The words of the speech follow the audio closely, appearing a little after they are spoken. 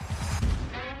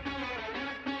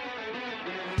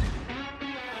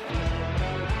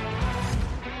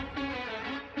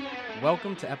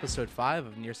Welcome to episode 5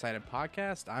 of Nearsighted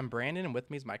Podcast. I'm Brandon, and with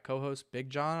me is my co-host,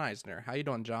 Big John Eisner. How you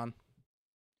doing, John?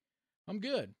 I'm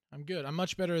good. I'm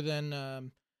much better than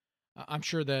I'm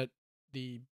sure that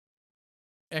the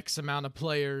X amount of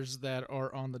players that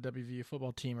are on the WVU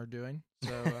football team are doing.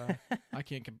 So I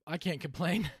can't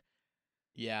complain.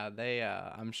 Yeah,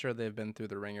 I'm sure they've been through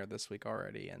the ringer this week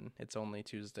already, and it's only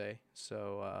Tuesday.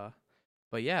 So, a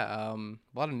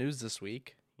lot of news this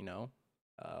week.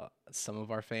 Some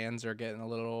of our fans are getting a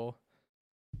little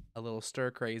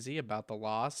stir crazy about the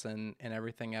loss and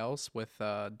everything else with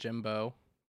Jimbo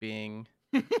being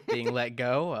let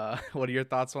go. What are your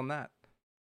thoughts on that?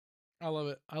 I love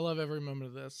it. I love every moment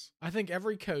of this. I think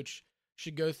every coach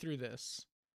should go through this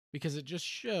because it just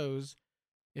shows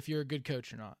if you're a good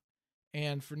coach or not.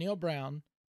 And for Neil Brown,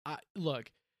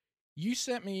 look, you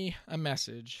sent me a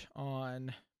message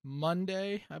on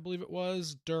Monday, I believe it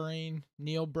was, during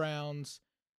Neil Brown's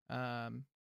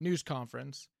news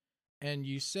conference, and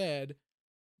you said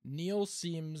Neil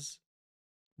seems,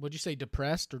 what'd you say,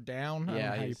 depressed or down? I don't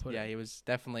know how you put it. He was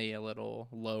definitely a little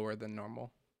lower than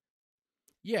normal.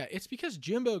 Yeah, it's because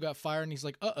Jimbo got fired, and he's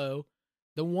like, the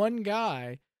one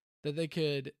guy that they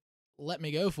could let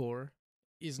me go for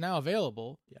is now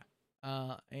available.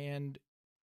 Yeah. And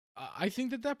I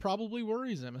think that probably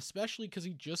worries him, especially because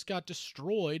he just got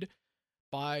destroyed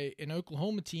by an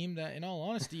Oklahoma team that, in all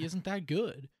honesty, isn't that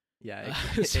good. Yeah,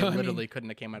 it literally couldn't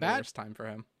have came at a worse time for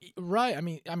him. Right.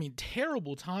 I mean,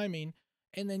 terrible timing.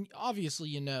 And then,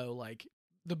 obviously, like,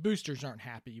 the boosters aren't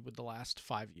happy with the last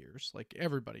 5 years. Like,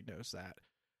 everybody knows that.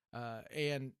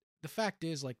 And the fact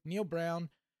is, like, Neil Brown,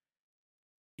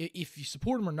 if you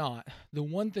support him or not, the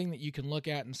one thing that you can look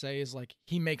at and say is, like,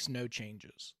 he makes no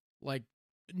changes. Like,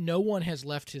 no one has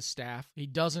left his staff. He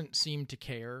doesn't seem to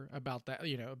care about that,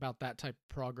 about that type of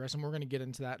progress. And we're going to get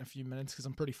into that in a few minutes because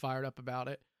I'm pretty fired up about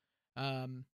it.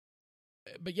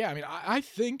 But yeah, I mean, I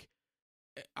think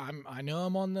I know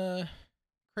I'm on the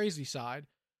crazy side,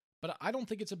 but I don't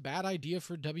think it's a bad idea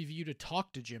for WVU to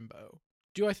talk to Jimbo.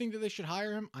 Do I think that they should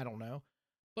hire him? I don't know.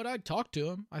 But I'd talk to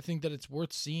him. I think that it's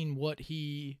worth seeing what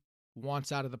he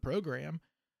wants out of the program.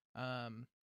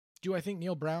 Do I think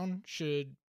Neil Brown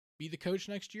should be the coach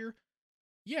next year?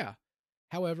 Yeah.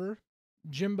 However,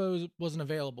 Jimbo wasn't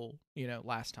available,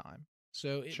 last time.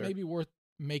 So it may be worth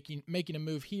making a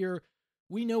move here.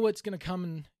 We know what's going to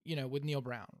come in, with Neil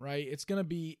Brown, right? It's going to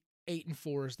be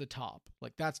 8-4 as the top.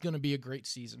 Like, that's going to be a great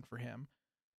season for him.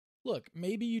 Look,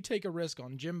 maybe you take a risk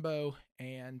on Jimbo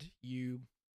and you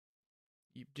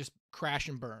just crash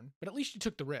and burn, but at least you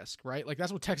took the risk, right? Like,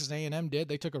 that's what Texas A&M did.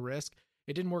 They took a risk.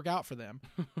 It didn't work out for them.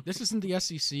 This isn't the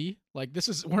SEC. Like,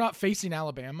 we're not facing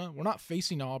Alabama. We're not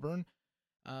facing Auburn.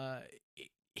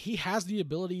 He has the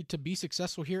ability to be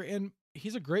successful here, and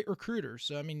he's a great recruiter.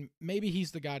 So, I mean, maybe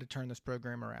he's the guy to turn this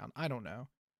program around. I don't know.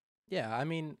 Yeah, I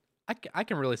mean, I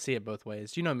can really see it both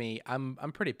ways. You know me, I'm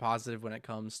pretty positive when it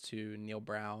comes to Neil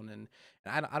Brown, and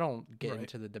I don't get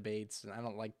into the debates, and I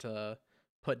don't like to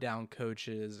put down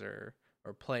coaches or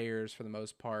players for the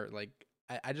most part. Like,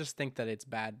 I just think that it's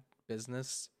bad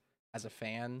business as a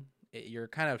fan. You're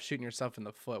kind of shooting yourself in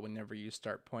the foot whenever you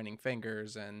start pointing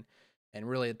fingers and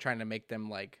really trying to make them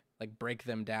like break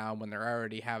them down when they're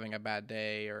already having a bad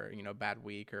day or bad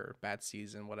week or bad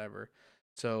season, whatever.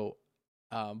 So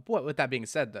but with that being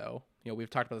said, though, we've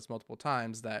talked about this multiple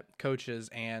times that coaches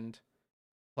and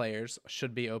players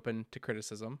should be open to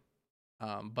criticism,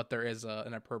 but there is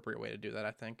an appropriate way to do that,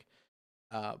 I think.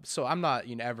 So I'm not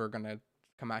ever gonna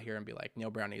come out here and be like Neil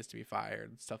Brown needs to be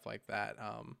fired, stuff like that.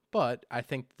 But I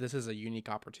think this is a unique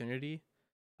opportunity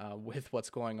with what's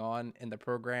going on in the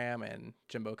program and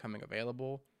Jimbo coming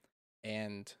available.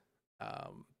 And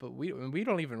but we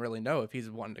don't even really know if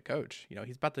he's wanting to coach.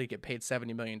 He's about to get paid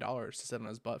 $70 million to sit on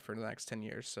his butt for the next 10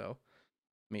 years. So,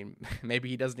 I mean, maybe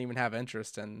he doesn't even have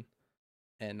interest in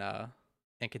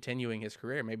continuing his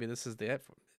career. Maybe this is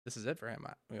it for him.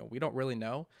 We don't really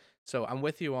know. So I'm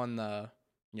with you on the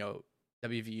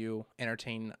WVU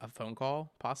entertain a phone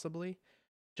call possibly,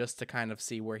 just to kind of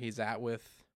see where he's at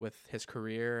with his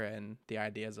career and the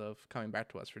ideas of coming back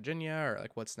to West Virginia or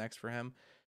like what's next for him.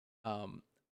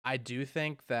 I do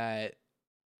think that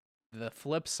the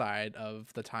flip side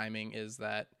of the timing is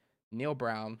that Neil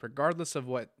Brown, regardless of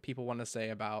what people want to say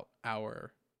about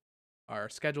our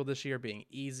schedule this year being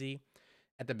easy,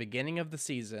 at the beginning of the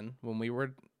season, when we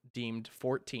were deemed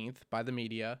 14th by the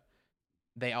media,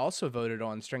 they also voted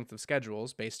on strength of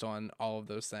schedules based on all of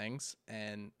those things,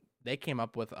 and they came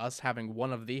up with us having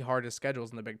one of the hardest schedules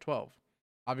in the Big 12.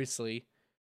 Obviously,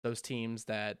 those teams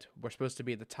that were supposed to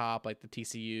be at the top, like the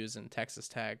TCUs and Texas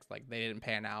Tech, like they didn't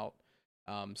pan out.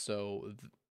 So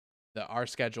our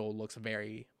schedule looks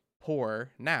very poor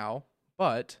now,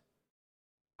 but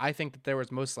I think that there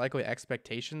was most likely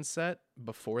expectations set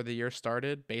before the year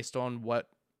started based on what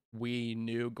we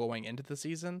knew going into the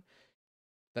season,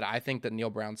 that I think that Neil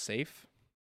Brown's safe.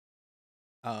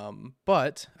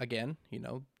 But again,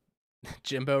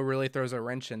 Jimbo really throws a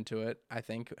wrench into it, I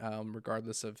think,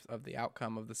 regardless of the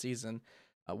outcome of the season.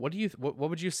 What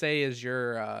would you say is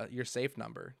your safe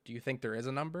number? Do you think there is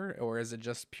a number, or is it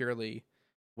just purely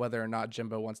whether or not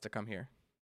Jimbo wants to come here?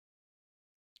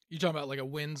 You talking about like a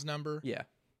wins number? Yeah.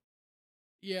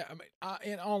 Yeah, I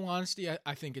mean, in all honesty,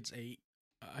 I think it's 8.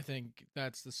 I think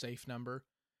that's the safe number.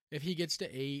 If he gets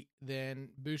to 8, then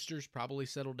boosters probably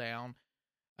settle down.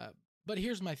 But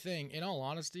here's my thing. In all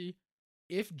honesty,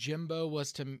 if Jimbo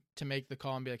was to make the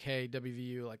call and be like, "Hey,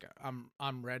 WVU, like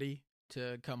I'm ready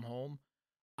to come home,"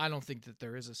 I don't think that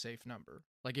there is a safe number.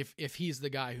 Like if he's the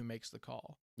guy who makes the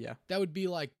call, Yeah. that would be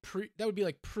like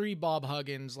pre Bob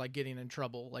Huggins, like getting in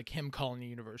trouble, like him calling the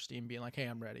university and being like, "Hey,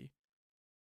 I'm ready."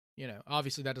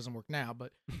 Obviously that doesn't work now,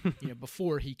 but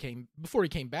before he came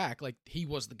back, like he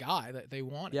was the guy that they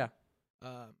wanted. Yeah.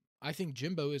 I think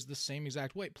Jimbo is the same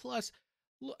exact way. Plus,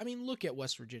 look at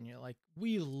West Virginia. Like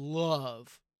we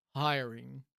love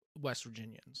hiring West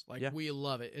Virginians. Like we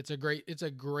love it. It's a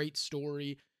great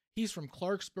story. He's from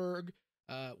Clarksburg,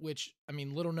 which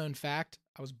little known fact,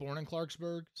 I was born in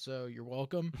Clarksburg, so you're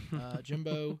welcome.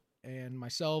 Jimbo and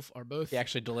myself are both. He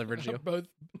actually delivered you. Both.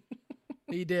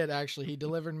 He did, actually. He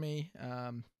delivered me,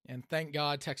 and thank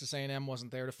God Texas A&M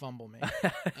wasn't there to fumble me.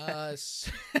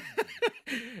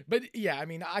 But yeah,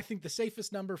 I think the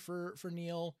safest number for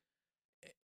Neil,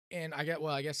 and I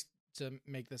guess to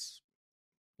make this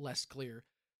less clear,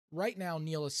 right now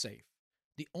Neil is safe.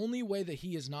 The only way that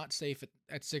he is not safe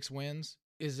at 6 wins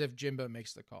is if Jimbo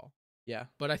makes the call. Yeah.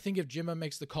 But I think if Jimbo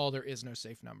makes the call, there is no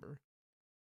safe number.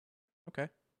 Okay.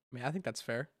 I think that's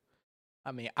fair.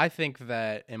 I think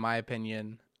that, in my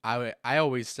opinion, I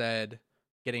always said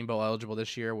getting bowl eligible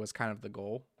this year was kind of the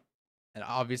goal. And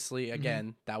obviously,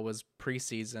 again, that was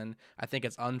preseason. I think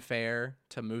it's unfair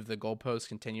to move the goalposts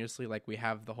continuously like we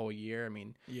have the whole year.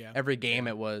 Every game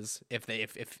it was,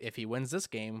 if he wins this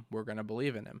game, we're going to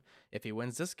believe in him. If he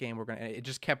wins this game, it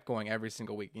just kept going every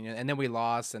single week. And then we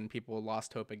lost and people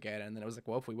lost hope again. And then it was like,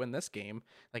 well, if we win this game,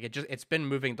 like it's been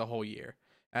moving the whole year.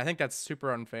 And I think that's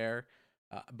super unfair.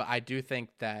 But I do think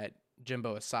that,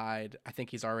 Jimbo aside, I think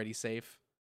he's already safe.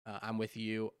 I'm with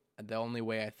you. The only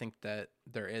way I think that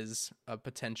there is a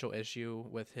potential issue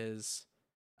with his,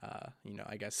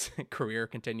 I guess, career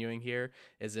continuing here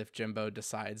is if Jimbo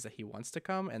decides that he wants to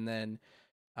come. And then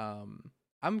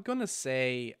I'm gonna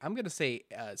say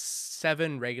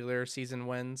 7 regular season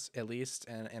wins at least,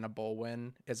 and a bowl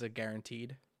win is a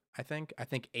guaranteed. I think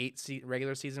 8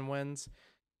 regular season wins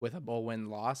with a bowl win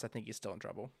loss, I think he's still in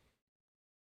trouble.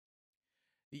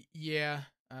 Yeah,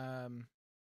 I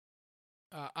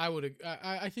would.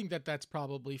 I think that that's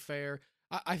probably fair.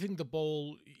 I think the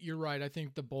bowl. You're right. I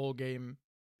think the bowl game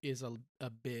is a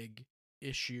big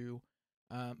issue.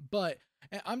 But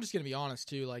I'm just gonna be honest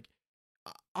too. Like,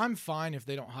 I'm fine if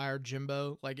they don't hire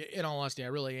Jimbo. Like, in all honesty, I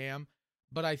really am.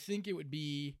 But I think it would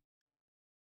be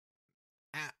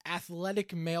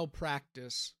athletic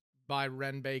malpractice by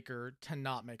Ren Baker to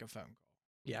not make a phone call.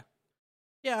 Yeah.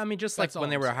 Yeah, just That's like when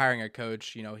they all were I'm saying. hiring a coach,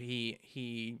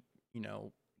 he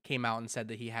came out and said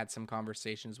that he had some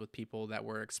conversations with people that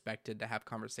were expected to have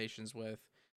conversations with,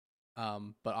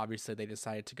 but obviously they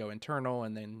decided to go internal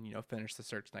and then finish the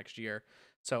search next year.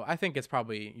 So I think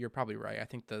you're probably right. I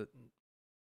think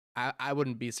I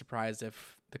wouldn't be surprised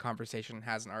if the conversation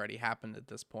hasn't already happened at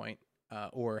this point,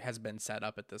 or has been set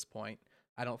up at this point.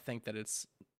 I don't think that it's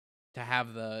to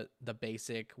have the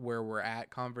basic where we're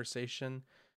at conversation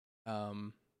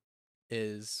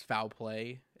is foul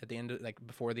play at the end of, like,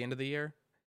 before the end of the year.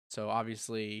 So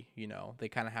obviously, they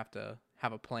kind of have to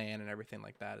have a plan and everything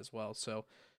like that as well. So,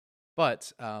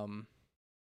 but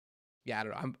yeah, I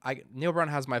don't know. Neil Brown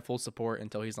has my full support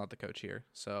until he's not the coach here.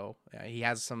 So yeah, he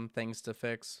has some things to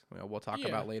fix. We'll talk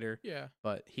about later. Yeah.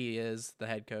 But he is the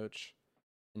head coach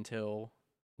until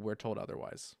we're told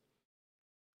otherwise.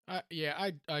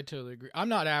 I totally agree. I'm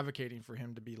not advocating for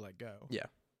him to be let go. Yeah.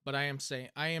 But I am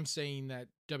saying that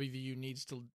WVU needs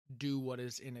to do what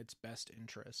is in its best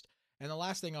interest. And the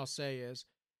last thing I'll say is,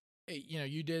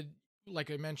 you did,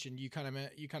 like I mentioned, you kind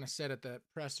of said at the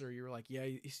presser, you were like, yeah,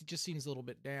 he just seems a little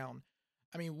bit down.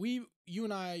 You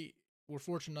and I were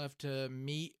fortunate enough to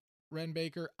meet Ren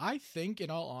Baker. I think,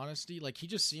 in all honesty, like, he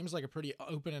just seems like a pretty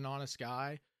open and honest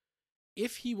guy.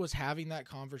 If he was having that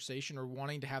conversation or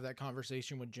wanting to have that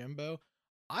conversation with Jimbo,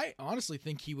 I honestly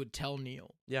think he would tell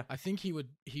Neil. Yeah. I think he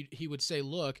would say,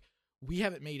 look, we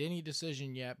haven't made any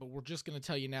decision yet, but we're just going to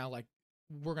tell you now, like,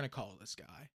 we're going to call this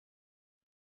guy.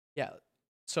 Yeah.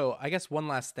 So I guess one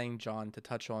last thing, John, to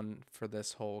touch on for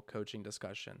this whole coaching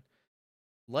discussion.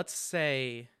 Let's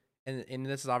say, and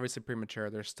this is obviously premature.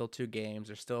 There's still 2 games.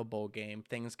 There's still a bowl game.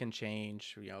 Things can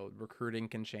change. Recruiting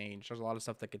can change. There's a lot of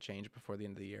stuff that could change before the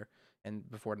end of the year and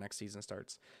before next season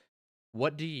starts.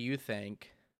 What do you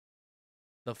think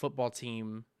the football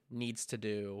team needs to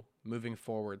do moving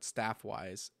forward,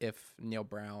 staff-wise, if Neil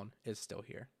Brown is still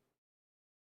here?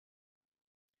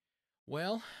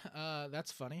 Well,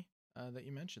 that's funny that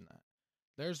you mentioned that.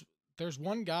 There's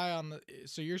one guy on the.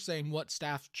 So you're saying what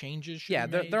staff changes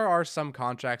should be made? There are some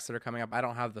contracts that are coming up. I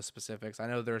don't have the specifics. I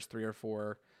know there's 3 or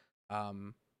 4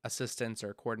 assistants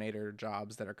or coordinator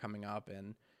jobs that are coming up,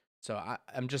 and so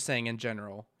I'm just saying in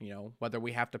general, whether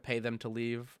we have to pay them to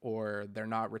leave or they're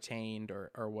not retained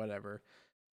or whatever.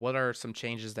 What are some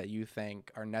changes that you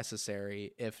think are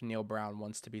necessary if Neil Brown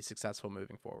wants to be successful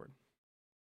moving forward?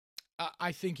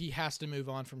 I think he has to move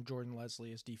on from Jordan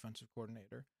Leslie as defensive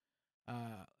coordinator.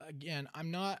 Again,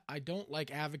 I don't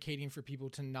like advocating for people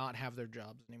to not have their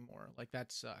jobs anymore. Like,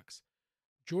 that sucks.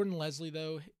 Jordan Leslie,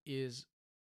 though, is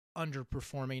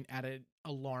underperforming at an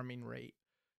alarming rate.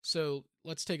 So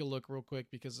let's take a look real quick,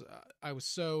 because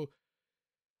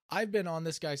I've been on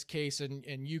this guy's case,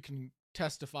 and you can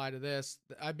testify to this.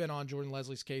 I've been on Jordan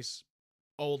Leslie's case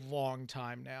a long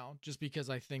time now, just because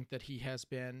I think that he has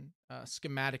been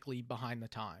schematically behind the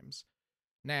times.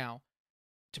 Now,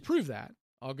 to prove that,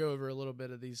 I'll go over a little bit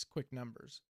of these quick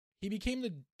numbers. He became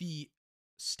the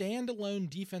standalone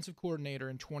defensive coordinator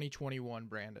in 2021,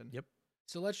 Brandon. Yep.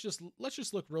 So let's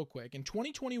just look real quick. In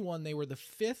 2021, they were the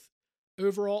 5th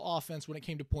overall offense when it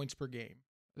came to points per game.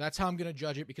 That's how I'm going to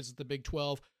judge it, because it's the Big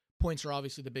 12. Points are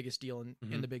obviously the biggest deal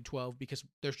in the Big 12 because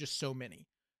there's just so many.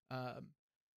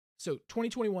 So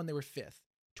 2021, they were 5th.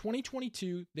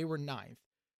 2022, they were 9th.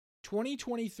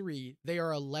 2023, they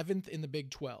are 11th in the Big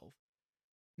 12.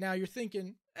 Now you're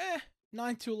thinking,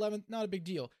 9th to 11th, not a big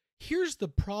deal. Here's the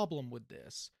problem with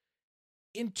this.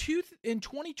 In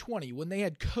 2020, when they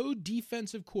had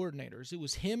co-defensive coordinators, it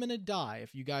was him and Adai.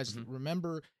 If you guys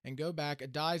remember and go back,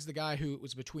 Adai's the guy who it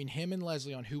was between him and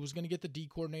Leslie on who was going to get the D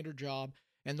coordinator job.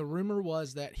 And the rumor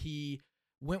was that he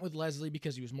went with Leslie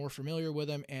because he was more familiar with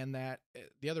him, and that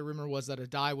the other rumor was that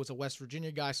Adai was a West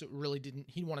Virginia guy, so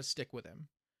he'd want to stick with him.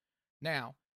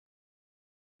 Now,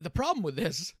 the problem with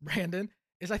this, Brandon,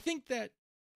 is I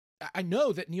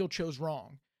know that Neil chose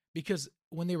wrong, because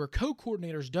when they were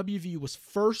co-coordinators, WVU was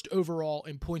 1st overall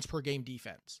in points per game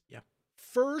defense. Yeah.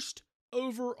 1st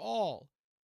overall.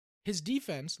 His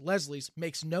defense, Leslie's,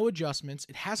 makes no adjustments.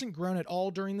 It hasn't grown at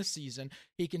all during the season.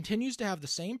 He continues to have the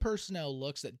same personnel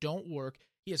looks that don't work.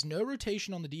 He has no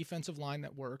rotation on the defensive line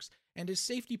that works, and his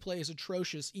safety play is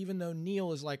atrocious, even though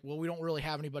Neil is like, well, we don't really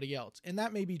have anybody else. And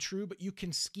that may be true, but you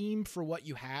can scheme for what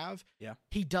you have. Yeah.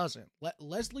 He doesn't.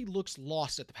 Leslie looks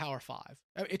lost at the Power 5.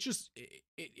 It's just,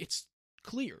 it's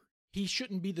clear. He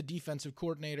shouldn't be the defensive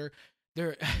coordinator.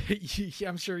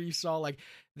 I'm sure you saw, like,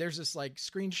 there's this like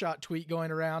screenshot tweet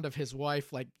going around of his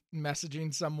wife like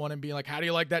messaging someone and being like, how do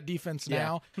you like that defense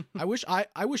now? I wish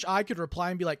I could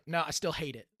reply and be like, no, I still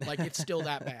hate it. Like, it's still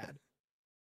that bad.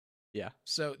 Yeah.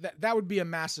 So that would be a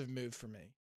massive move for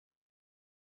me.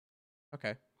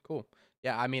 Okay, cool.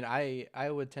 Yeah, I mean, I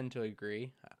would tend to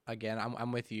agree. Again,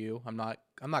 I'm with you. I'm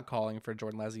not calling for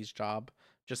Jordan Leslie's job.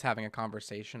 Just having a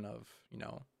conversation of,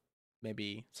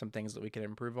 maybe some things that we could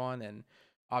improve on. And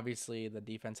obviously the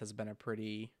defense has been a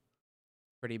pretty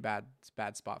bad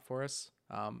spot for us.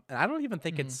 And I don't even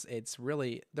think it's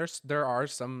really, there are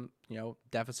some,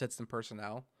 deficits in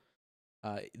personnel.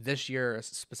 This year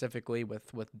specifically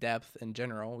with depth in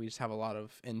general, we just have a lot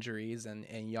of injuries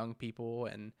and young people,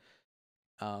 and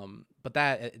but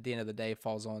that at the end of the day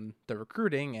falls on the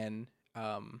recruiting. And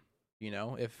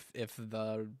if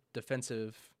the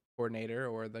defensive coordinator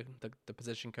or the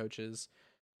position coaches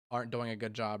aren't doing a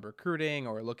good job recruiting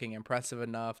or looking impressive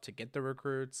enough to get the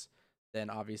recruits, then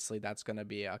obviously that's going to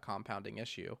be a compounding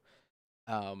issue.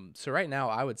 So right now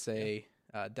I would say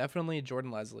definitely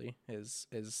Jordan Leslie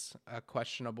is a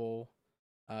questionable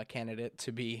candidate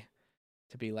to be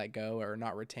let go or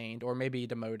not retained or maybe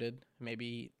demoted.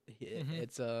 Maybe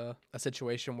it's a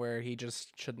situation where he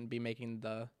just shouldn't be making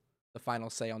the final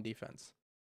say on defense.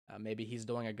 Maybe he's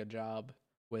doing a good job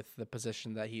with the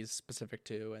position that he's specific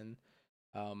to.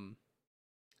 And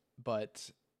but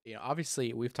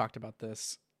obviously we've talked about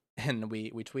this and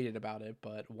we tweeted about it,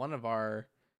 but one of our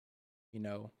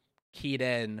keyed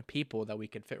in people that we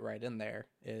could fit right in there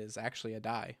is actually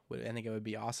Adai. I think it would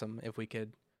be awesome if we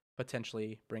could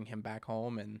potentially bring him back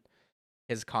home, and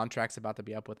his contract's about to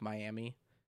be up with Miami.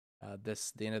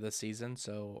 the end of the season.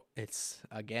 So it's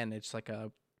like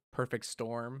a perfect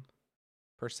storm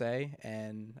per se,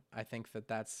 and I think that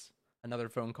that's another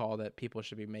phone call that people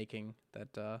should be making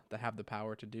that have the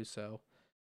power to do so.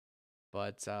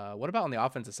 But what about on the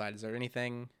offensive side? Is there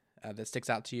anything that sticks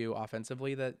out to you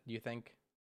offensively that you think?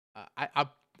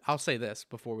 I'll say this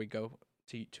before we go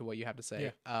to what you have to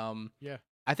Yeah. say. Yeah.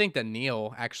 I think that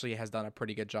Neil actually has done a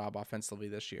pretty good job offensively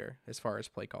this year as far as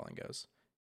play calling goes.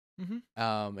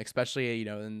 Mm-hmm. Especially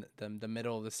in the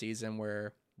middle of the season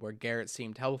where Garrett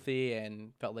seemed healthy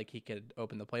and felt like he could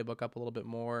open the playbook up a little bit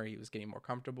more. He was getting more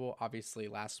comfortable. Obviously,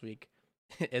 last week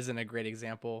isn't a great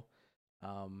example.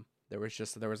 There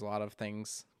was a lot of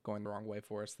things going the wrong way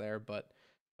for us there, but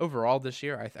overall this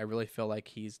year, I really feel like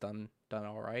he's done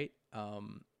all right.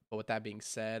 But with that being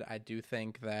said, I do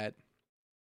think that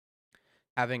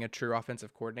having a true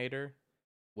offensive coordinator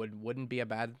wouldn't be a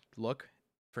bad look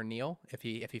for Neil if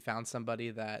he found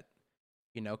somebody that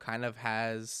kind of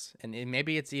has, and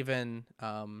maybe it's even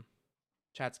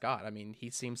Chad Scott. I mean, he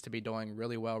seems to be doing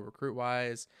really well recruit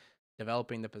wise,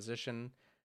 developing the position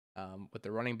with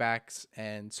the running backs,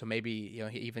 and so maybe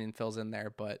he even fills in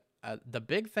there. But the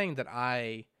big thing that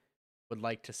I would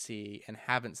like to see and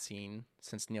haven't seen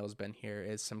since Neil's been here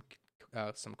is some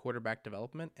quarterback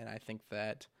development, and I think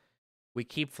that we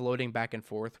keep floating back and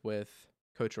forth with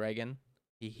Coach Reagan.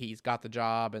 He's got the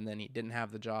job, and then he didn't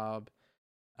have the job.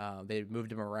 They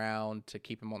moved him around to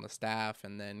keep him on the staff,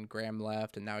 and then Graham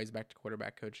left, and now he's back to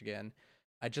quarterback coach again.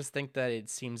 I just think that it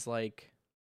seems like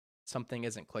something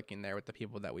isn't clicking there with the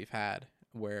people that we've had,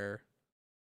 which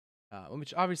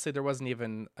obviously there wasn't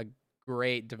even a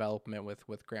great development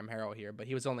with Graham Harrell here, but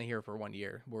he was only here for 1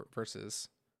 year versus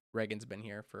Reagan's been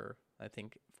here for I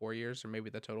think 4 years or maybe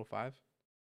the total 5.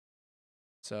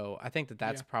 So I think that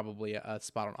that's Yeah. probably a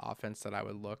spot on offense that I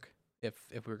would look if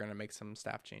we were going to make some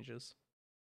staff changes.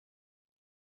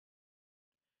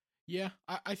 Yeah,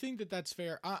 I think that that's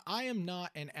fair. I am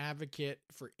not an advocate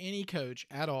for any coach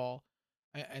at all,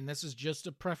 and this is just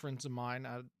a preference of mine.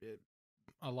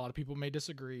 A lot of people may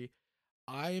disagree.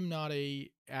 I am not a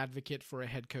advocate for a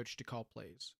head coach to call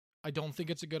plays. I don't think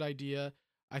it's a good idea.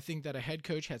 I think that a head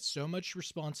coach has so much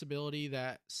responsibility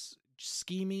that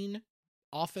scheming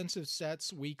offensive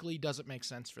sets weekly doesn't make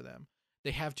sense for them.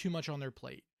 They have too much on their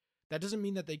plate. That doesn't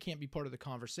mean that they can't be part of the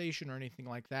conversation or anything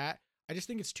like that. I just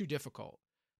think it's too difficult.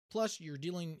 Plus,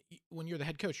 when you're the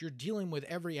head coach, you're dealing with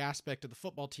every aspect of the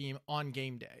football team on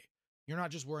game day. You're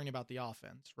not just worrying about the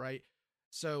offense, right?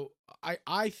 So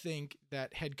I think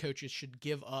that head coaches should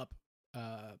give up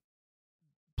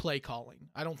play calling.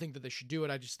 I don't think that they should do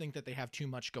it. I just think that they have too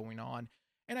much going on.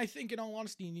 And I think, in all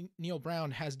honesty, Neil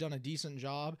Brown has done a decent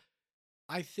job.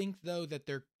 I think, though, that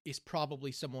there is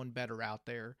probably someone better out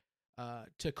there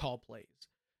to call plays.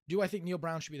 Do I think Neil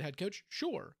Brown should be the head coach?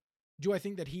 Sure. Do I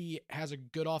think that he has a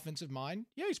good offensive mind?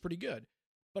 Yeah, he's pretty good.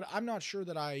 But I'm not sure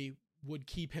that I would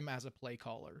keep him as a play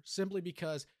caller simply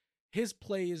because his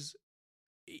plays,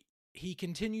 he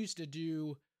continues to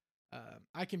do.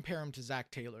 I compare him to Zach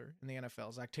Taylor in the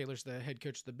NFL. Zach Taylor's the head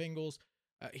coach of the Bengals.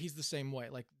 He's the same way.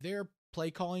 Like, their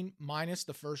play calling minus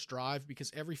the first drive,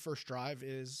 because every first drive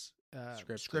is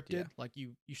scripted. Yeah. Like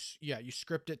you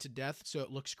script it to death so it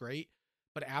looks great.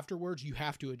 But afterwards, you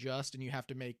have to adjust and you have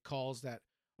to make calls that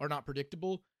are not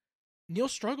predictable. Neil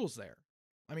struggles there.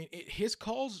 I mean, his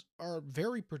calls are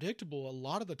very predictable a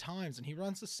lot of the times, and he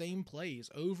runs the same plays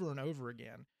over and over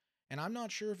again. And I'm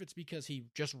not sure if it's because he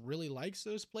just really likes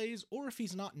those plays or if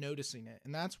he's not noticing it.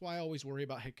 And that's why I always worry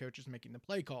about head coaches making the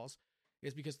play calls,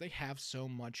 is because they have so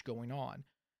much going on.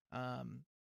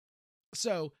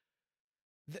 So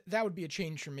that would be a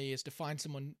change for me, is to find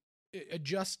someone,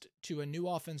 adjust to a new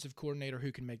offensive coordinator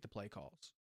who can make the play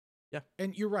calls. Yeah.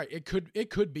 And you're right. It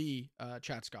could be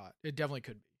Chad Scott. It definitely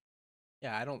could be.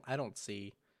 Yeah, I don't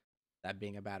see that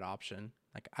being a bad option.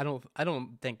 Like I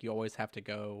don't think you always have to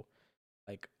go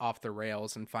like off the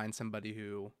rails and find somebody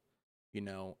who,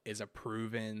 is a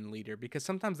proven leader, because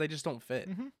sometimes they just don't fit.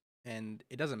 Mm-hmm. And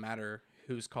it doesn't matter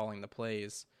who's calling the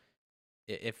plays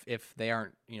if they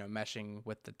aren't, meshing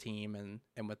with the team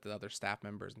and with the other staff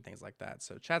members and things like that.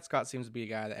 So Chad Scott seems to be a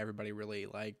guy that everybody really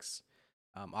likes.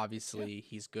 Obviously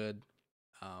he's good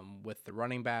with the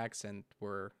running backs, and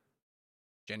we're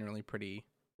generally pretty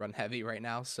run heavy right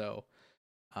now. So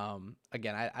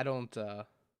again, I don't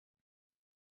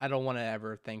want to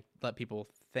ever let people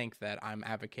think that I'm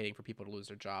advocating for people to lose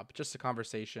their job. Just a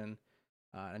conversation,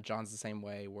 and John's the same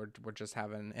way. We're just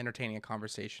entertaining a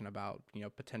conversation about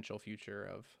potential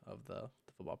future of the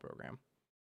football program.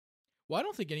 Well, I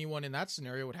don't think anyone in that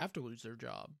scenario would have to lose their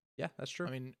job. Yeah, that's true.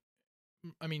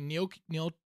 I mean, Neil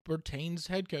retains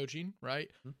head coaching, right?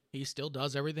 Mm-hmm. He still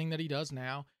does everything that he does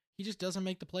now. He just doesn't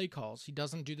make the play calls. He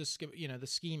doesn't do the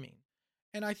scheming.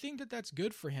 And I think that that's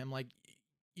good for him. Like,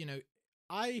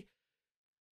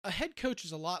 a head coach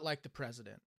is a lot like the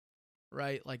president,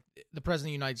 right? Like the president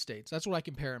of the United States. That's what I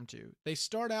compare him to. They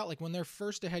start out like when they're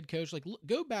first a head coach, like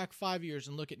go back 5 years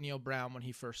and look at Neil Brown when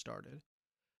he first started.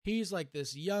 He's like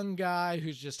this young guy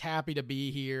who's just happy to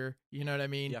be here. You know what I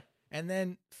mean? Yeah. And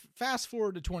then fast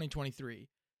forward to 2023.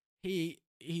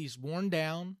 He's worn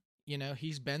down.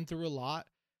 He's been through a lot.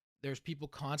 There's people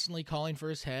constantly calling for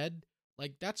his head.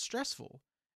 Like, that's stressful.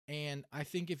 And I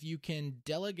think if you can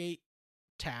delegate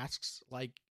tasks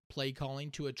like play calling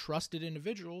to a trusted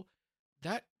individual,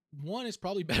 that, one, is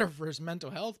probably better for his mental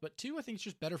health, but two, I think it's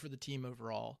just better for the team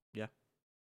overall. Yeah.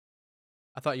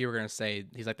 I thought you were going to say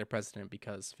he's like their president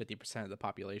because 50% of the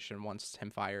population wants him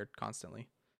fired constantly.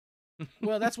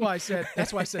 Well, that's why I said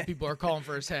people are calling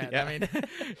for his head. Yeah. I mean,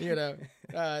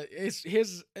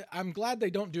 I'm glad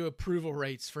they don't do approval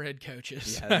rates for head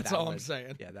coaches. Yeah, that's all I'm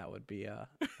saying. Yeah, that would be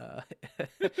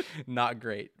not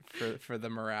great for the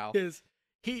morale.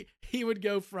 He would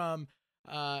go from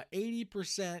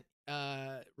 80%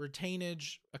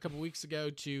 retainage a couple weeks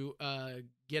ago to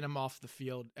get him off the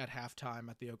field at halftime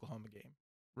at the Oklahoma game,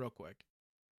 real quick.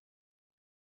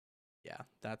 Yeah,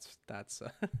 that's that's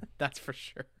for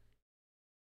sure.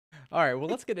 All right, well,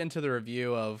 let's get into the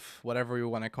review of whatever we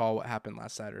want to call what happened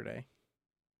last Saturday.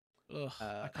 Ugh,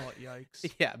 I call it yikes.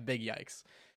 Yeah, big yikes.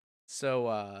 So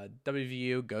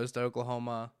WVU goes to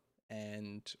Oklahoma,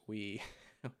 and we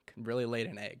really laid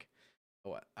an egg.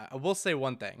 I will say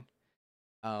one thing.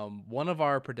 One of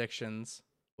our predictions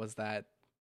was that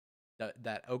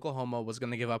Oklahoma was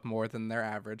going to give up more than their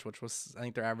average, which was, I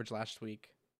think, their average last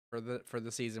week for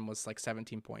the season was like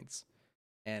 17 points,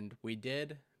 and we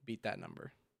did beat that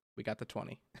number. We got the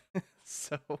 20.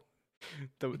 So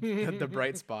the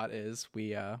bright spot is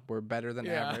we're better than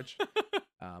average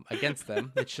against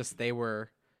them. It's just they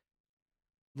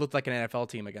looked like an NFL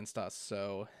team against us,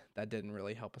 so that didn't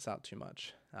really help us out too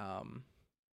much.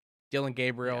 Dylan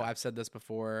Gabriel, I've said this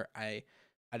before. I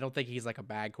don't think he's like a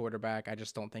bad quarterback. I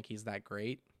just don't think he's that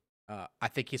great. I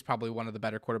think he's probably one of the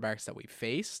better quarterbacks that we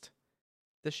faced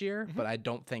this year, but I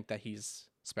don't think that he's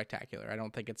spectacular. I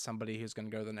don't think it's somebody who's going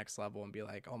to go to the next level and be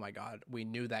like, oh my God, we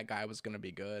knew that guy was going to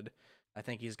be good. I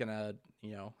think he's going to,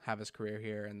 have his career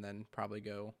here and then probably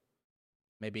go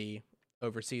maybe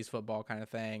overseas football kind of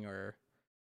thing or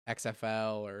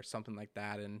XFL or something like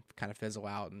that and kind of fizzle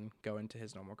out and go into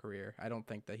his normal career. I don't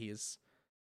think that he's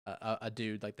a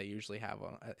dude like they usually have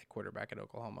on a quarterback at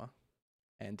Oklahoma.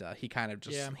 And he kind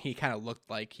of looked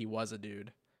like he was a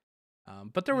dude.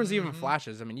 But there was even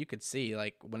flashes. I mean, you could see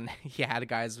like when he had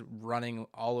guys running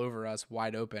all over us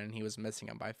wide open and he was missing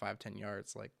them by 5-10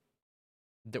 yards. Like,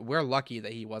 we're lucky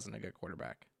that he wasn't a good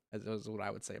quarterback. That was what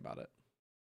I would say about it.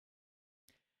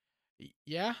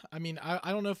 Yeah, I mean,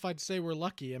 I don't know if I'd say we're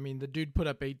lucky. I mean, the dude put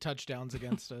up 8 touchdowns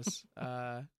against us.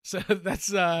 So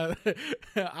that's I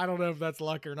don't know if that's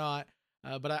luck or not.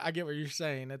 But I get what you're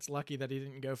saying. It's lucky that he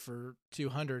didn't go for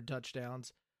 200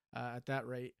 touchdowns at that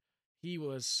rate. He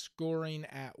was scoring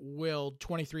at will,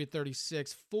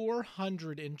 23-36,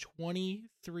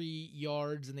 423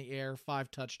 yards in the air, 5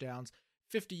 touchdowns,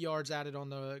 50 yards added on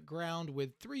the ground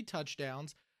with 3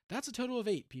 touchdowns. That's a total of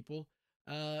 8, people.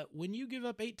 When you give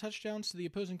up 8 touchdowns to the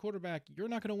opposing quarterback, you're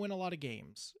not going to win a lot of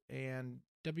games. And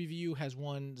WVU has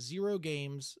won 0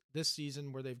 games this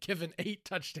season where they've given 8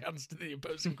 touchdowns to the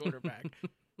opposing quarterback.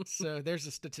 So there's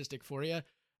a statistic for you.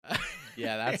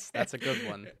 Yeah, that's a good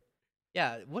one.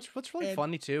 Yeah, what's really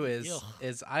funny too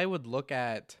is I would look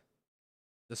at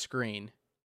the screen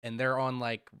and they're on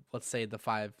like, let's say the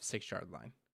 5-6 yard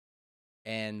line.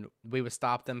 And we would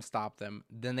stop them.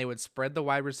 Then they would spread the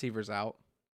wide receivers out.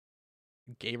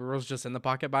 Gabriel's just in the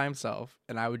pocket by himself.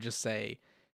 And I would just say,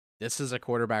 this is a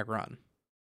quarterback run.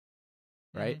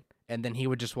 Right? Mm-hmm. And then he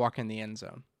would just walk in the end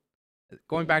zone.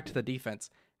 Going back to the defense,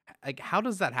 like, how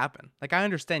does that happen? Like, I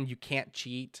understand you can't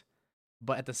cheat,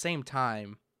 but at the same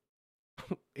time,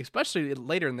 especially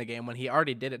later in the game when he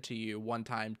already did it to you 1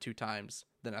 time, 2 times,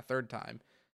 then a 3rd time,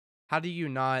 how do you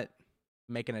not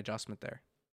make an adjustment there?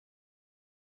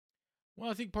 Well,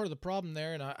 I think part of the problem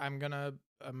there, and I'm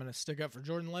gonna stick up for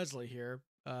Jordan Leslie here,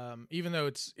 even though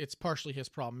it's partially his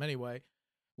problem anyway.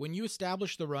 When you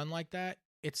establish the run like that,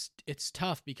 it's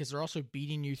tough because they're also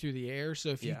beating you through the air. So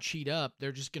if you cheat up,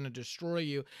 they're just gonna destroy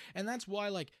you, and that's why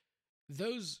like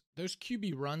those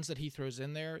QB runs that he throws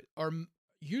in there are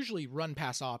usually run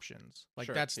pass options.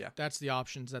 Like that's the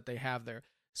options that they have there.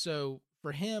 So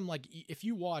for him, like if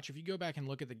you go back and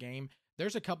look at the game,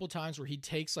 there's a couple times where he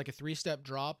takes like a 3-step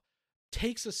drop,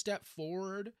 takes a step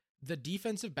forward, the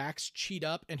defensive backs cheat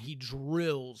up and he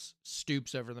drills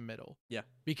Stoops over the middle. Yeah.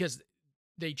 Because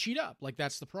they cheat up. Like,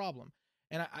 that's the problem.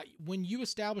 And when you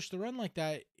establish the run like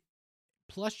that,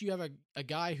 plus you have a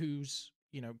guy who's,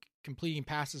 completing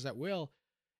passes at will,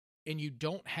 and you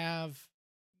don't have,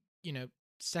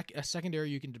 a secondary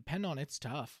you can depend on, it's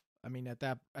tough. I mean, at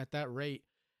that rate.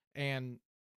 And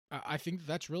I think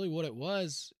that's really what it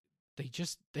was.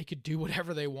 They could do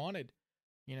whatever they wanted.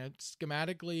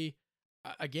 Schematically,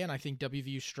 again, I think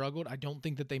WVU struggled. I don't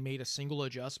think that they made a single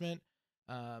adjustment.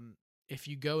 If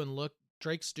you go and look,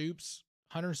 Drake Stoops,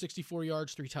 164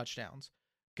 yards, 3 touchdowns.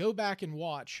 Go back and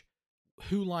watch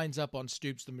who lines up on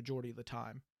Stoops the majority of the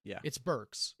time. Yeah. It's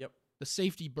Burks. Yep. The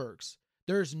safety Burks.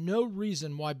 There's no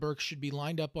reason why Burks should be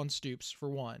lined up on Stoops, for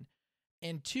one.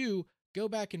 And two, go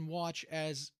back and watch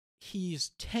as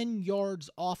he's 10 yards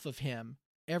off of him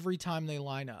every time they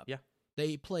line up. Yeah.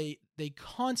 They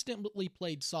constantly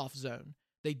played soft zone.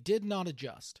 They did not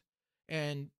adjust.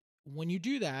 And when you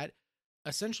do that,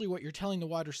 essentially what you're telling the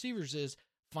wide receivers is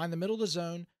find the middle of the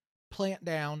zone, plant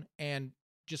down, and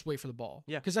just wait for the ball.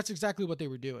 Yeah. Because that's exactly what they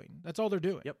were doing. That's all they're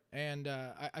doing. Yep. And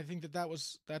I think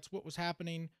that's what was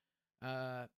happening.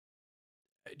 You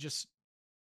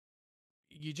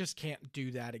just can't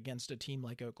do that against a team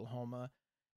like Oklahoma.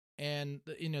 And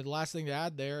the last thing to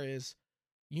add there is,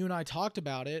 you and I talked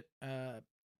about it.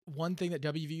 One thing that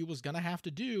WVU was going to have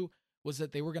to do was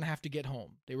that they were going to have to get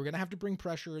home. They were going to have to bring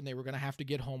pressure, and they were going to have to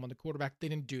get home on the quarterback. They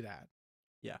didn't do that.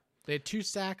 Yeah. They had 2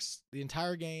 sacks the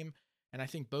entire game, and I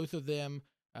think both of them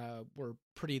were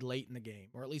pretty late in the game,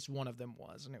 or at least one of them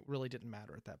was, and it really didn't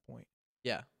matter at that point.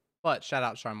 Yeah. But shout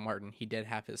out Sean Martin. He did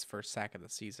have his first sack of the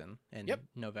season in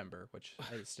November, which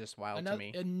is just wild to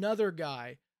me. Another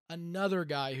guy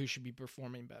who should be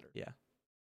performing better. Yeah.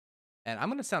 And I'm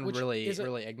going to sound really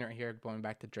ignorant here going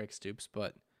back to Drake Stoops,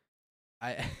 but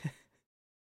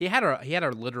he had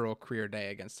a literal career day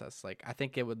against us. Like, I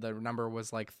think the number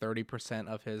was like 30%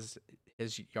 of his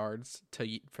yards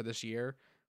for this year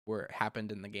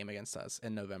happened in the game against us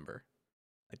in November.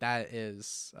 Like, that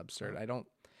is absurd.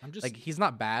 He's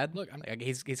not bad. Look,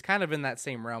 he's kind of in that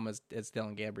same realm as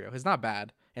Dylan Gabriel. He's not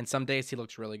bad, and some days he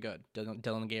looks really good.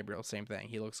 Dylan Gabriel, same thing.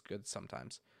 He looks good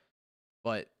sometimes,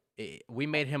 but we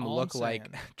made him look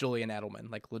like Julian Edelman,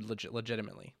 like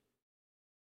legitimately.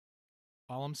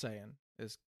 All I'm saying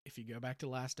is, if you go back to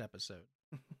last episode,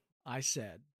 I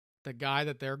said the guy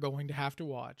that they're going to have to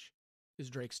watch is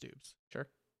Drake Stoops. Sure.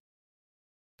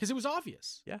 Because it was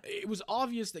obvious. Yeah. It was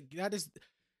obvious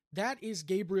that is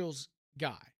Gabriel's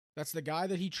guy. That's the guy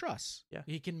that he trusts. Yeah.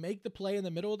 He can make the play in the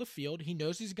middle of the field. He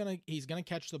knows he's gonna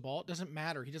catch the ball. It doesn't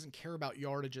matter. He doesn't care about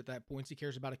yardage at that point. He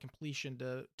cares about a completion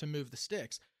to move the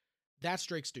sticks. That's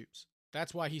Drake Stoops.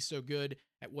 That's why he's so good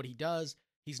at what he does.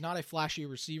 He's not a flashy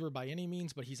receiver by any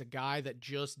means, but he's a guy that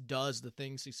just does the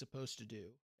things he's supposed to do.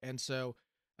 And so,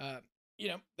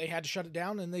 they had to shut it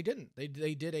down, and they didn't. They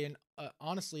did an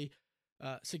honestly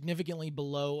significantly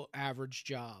below average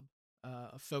job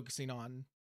of focusing on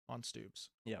Stoops.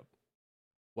 Yep.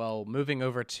 Well, moving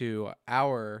over to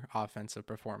our offensive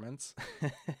performance.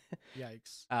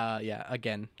 Yikes. Yeah,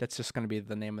 again, that's just going to be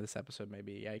the name of this episode,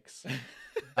 maybe. Yikes.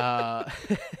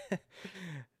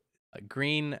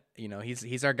 Green,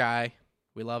 he's our guy.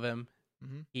 We love him.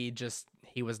 Mm-hmm.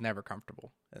 He was never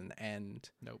comfortable. And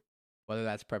nope. Whether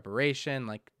that's preparation,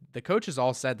 like the coaches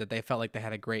all said that they felt like they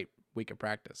had a great week of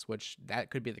practice, which that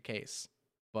could be the case.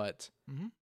 But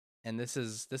and this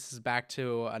is back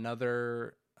to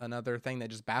another thing that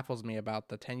just baffles me about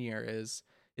the 10-year is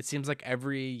it seems like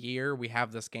every year we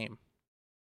have this game.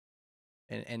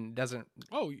 And doesn't.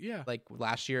 Oh yeah. Like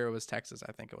last year it was Texas.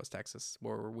 I think it was Texas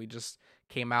where we just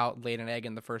came out, laid an egg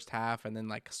in the first half, and then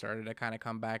like started to kind of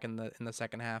come back in the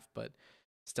second half, but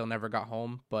still never got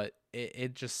home. But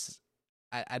it just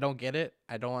I don't get it.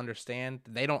 I don't understand.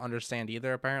 They don't understand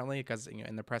either apparently because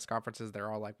in the press conferences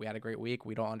they're all like, we had a great week.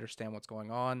 We don't understand what's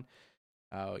going on.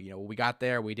 We got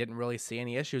there. We didn't really see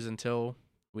any issues until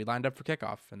we lined up for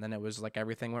kickoff, and then it was like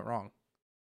everything went wrong.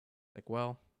 Like,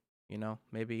 well,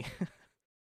 maybe.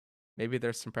 Maybe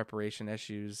there's some preparation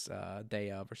issues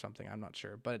day of or something. I'm not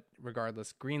sure. But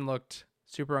regardless, Green looked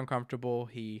super uncomfortable.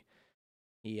 He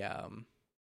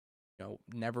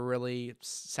never really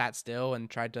sat still and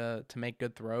tried to make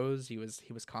good throws. He was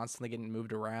constantly getting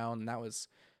moved around. And that was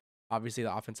obviously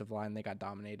the offensive line. They got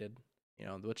dominated,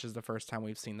 which is the first time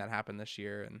we've seen that happen this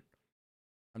year. And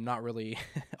I'm not really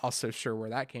also sure where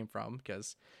that came from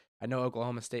because I know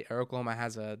Oklahoma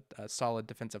has a solid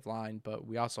defensive line, but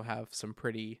we also have some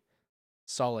pretty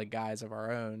solid guys of our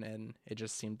own, and it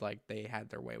just seemed like they had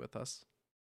their way with us.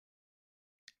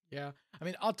 Yeah. I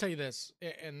mean, I'll tell you this,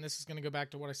 and this is going to go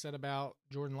back to what I said about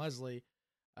Jordan Leslie.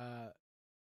 Uh,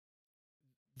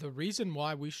 the reason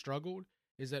why we struggled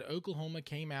is that Oklahoma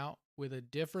came out with a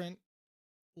different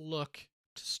look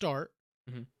to start,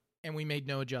 Mhm. and we made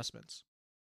no adjustments.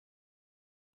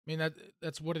 I mean,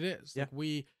 that's what it is. Yeah.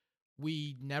 Like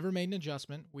we never made an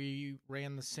adjustment. We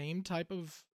ran the same type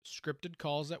of scripted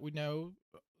calls that we know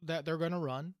that they're going to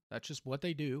run. That's just what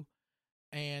they do.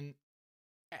 And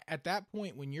at that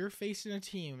point, when you're facing a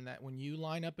team that when you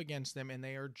line up against them and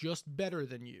they are just better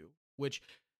than you, which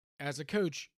as a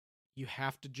coach, you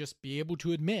have to just be able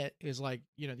to admit is like,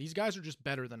 these guys are just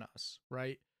better than us,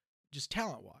 right? Just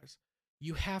talent wise.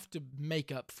 You have to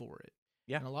make up for it.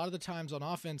 Yeah. And a lot of the times on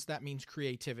offense, that means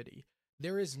creativity.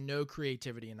 There is no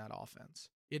creativity in that offense.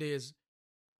 It is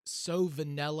so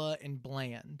vanilla and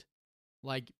bland.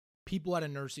 Like people at a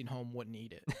nursing home wouldn't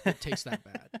eat it. It tastes that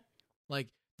bad. Like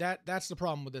that's the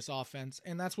problem with this offense.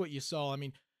 And that's what you saw. I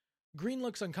mean, Green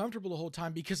looks uncomfortable the whole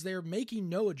time because they're making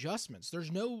no adjustments.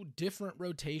 There's no different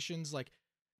rotations. Like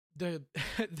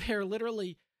they're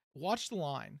literally watch the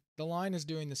line. The line is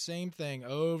doing the same thing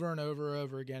over and over and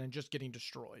over again and just getting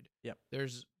destroyed. Yep.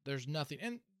 There's nothing.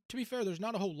 And to be fair, there's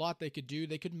not a whole lot they could do.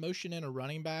 They could motion in a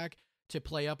running back to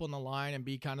play up on the line and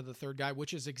be kind of the third guy,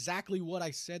 which is exactly what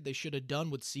I said they should have done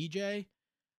with CJ.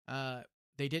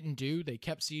 They didn't do. They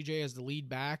kept CJ as the lead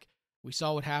back. We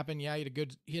saw what happened. Yeah,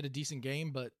 he had a decent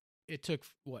game, but it took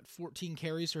 14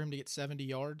 carries for him to get 70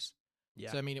 yards.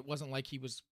 Yeah. So I mean, it wasn't like he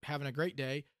was having a great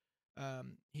day.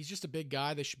 He's just a big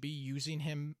guy. They should be using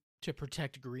him to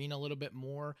protect Green a little bit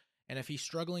more. And if he's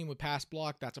struggling with pass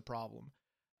block, that's a problem.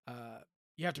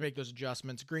 You have to make those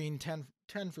adjustments. Green 10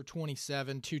 for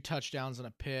 27, 2 touchdowns and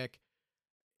a pick.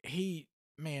 We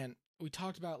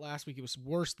talked about last week. It was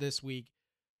worse this week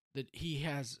that he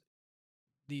has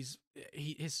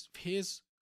his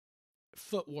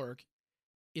footwork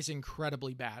is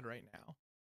incredibly bad right now.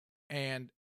 And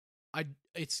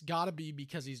it's got to be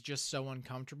because he's just so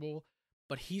uncomfortable,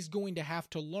 but he's going to have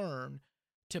to learn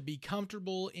to be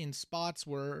comfortable in spots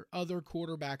where other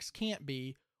quarterbacks can't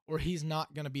be, or he's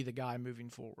not going to be the guy moving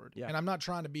forward. Yeah. And I'm not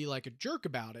trying to be like a jerk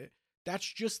about it. That's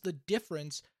just the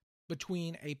difference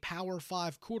between a Power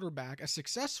 5 quarterback, a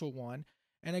successful one,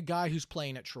 and a guy who's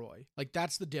playing at Troy. Like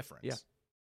that's the difference. Yeah.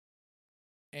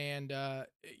 And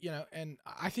and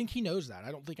I think he knows that.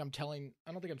 I don't think I'm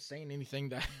saying anything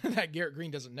that that Garrett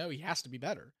Green doesn't know. He has to be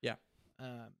better. Yeah.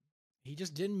 He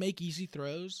just didn't make easy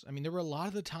throws. I mean, there were a lot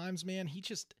of the times, man, he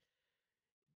just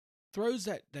throws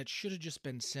that should have just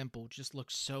been simple, just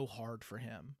looked so hard for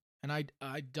him. And I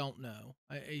don't know.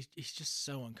 He's just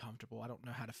so uncomfortable. I don't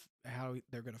know how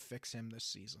they're going to fix him this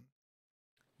season.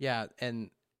 Yeah,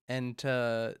 and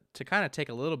to kind of take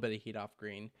a little bit of heat off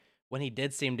Green, when he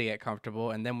did seem to get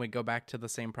comfortable, and then we go back to the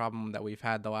same problem that we've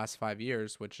had the last 5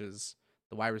 years, which is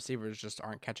the wide receivers just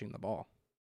aren't catching the ball.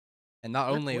 And not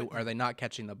only are they not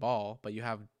catching the ball, but you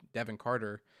have Devin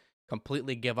Carter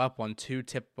completely give up on 2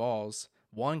 tipped balls.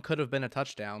 One could have been a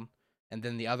touchdown, and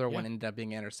then the other one ended up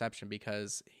being an interception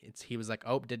because he was like,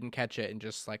 oh, didn't catch it, and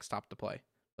just like stopped the play.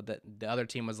 But the other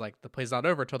team was like, the play's not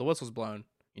over until the whistle's blown.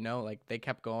 Like they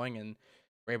kept going and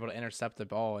were able to intercept the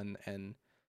ball, and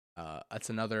that's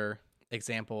another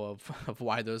example of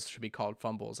why those should be called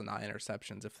fumbles and not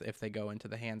interceptions if they go into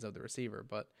the hands of the receiver.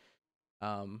 But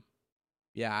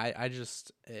I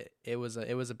just it was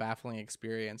a baffling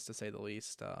experience to say the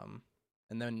least.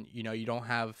 And then you don't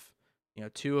have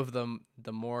 2 of them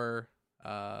the more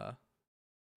I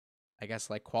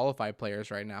guess like qualified players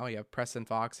right now. You have Preston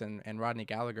Fox and Rodney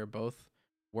Gallagher, both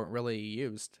weren't really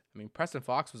used. I mean, Preston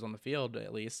Fox was on the field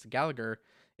at least. Gallagher,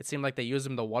 it seemed like they used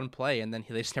him the one play and then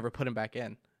they just never put him back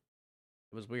in.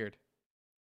 It was weird.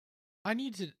 I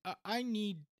need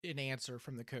an answer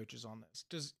from the coaches on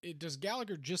this. Does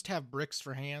Gallagher just have bricks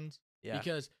for hands? Yeah.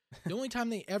 Because the only time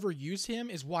they ever use him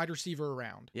is wide receiver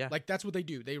around. Yeah. Like that's what they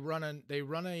do. They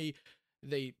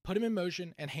put him in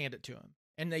motion and hand it to him.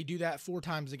 And they do that 4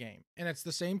 times a game. And it's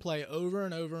the same play over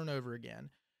and over and over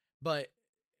again.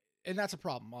 And that's a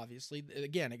problem, obviously.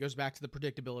 Again, it goes back to the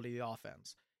predictability of the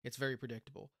offense. It's very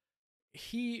predictable.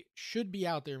 He should be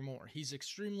out there more. He's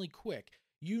extremely quick.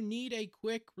 You need a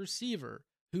quick receiver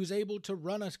who's able to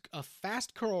run a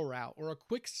fast curl route or a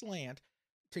quick slant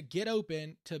to get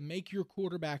open, to make your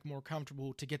quarterback more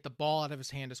comfortable, to get the ball out of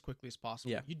his hand as quickly as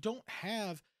possible. Yeah. You don't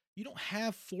have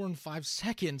 4 and 5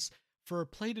 seconds for a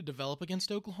play to develop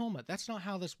against Oklahoma. That's not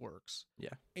how this works.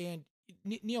 Yeah. And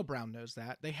Neil Brown knows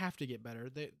that. They have to get better.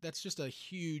 That's just a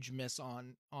huge miss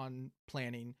on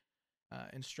planning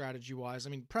and strategy-wise. I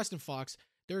mean, Preston Fox,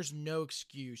 there's no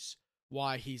excuse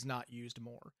why he's not used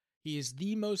more. He is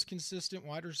the most consistent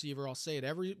wide receiver. I'll say it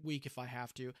every week if I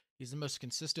have to. He's the most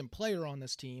consistent player on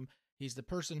this team. He's the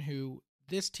person who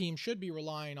this team should be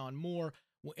relying on more,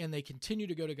 and they continue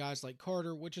to go to guys like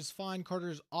Carter, which is fine. Carter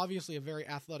is obviously a very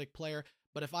athletic player,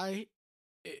 but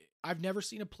I've never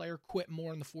seen a player quit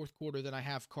more in the fourth quarter than I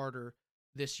have Carter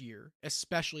this year,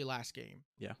 especially last game.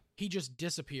 Yeah. He just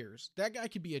disappears. That guy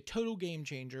could be a total game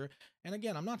changer. And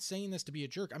again, I'm not saying this to be a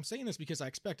jerk. I'm saying this because I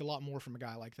expect a lot more from a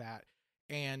guy like that.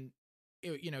 And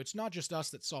it's not just us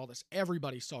that saw this.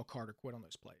 Everybody saw Carter quit on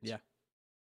those plays. Yeah.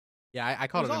 Yeah, I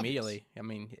called it obvious. immediately. I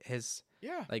mean,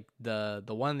 like the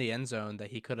one in the end zone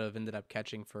that he could have ended up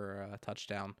catching for a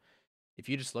touchdown. If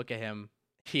you just look at him,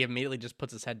 he immediately just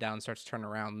puts his head down and starts turning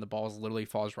around, and the ball literally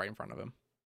falls right in front of him.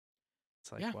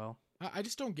 It's like, well, I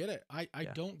just don't get it. I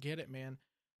don't get it, man.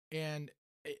 And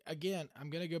again, I'm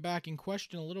going to go back and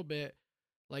question a little bit.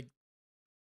 Like,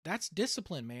 that's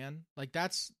discipline, man. Like,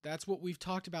 that's what we've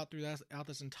talked about throughout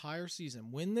this entire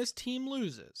season. When this team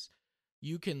loses,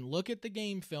 you can look at the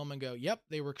game film and go, yep,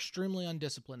 they were extremely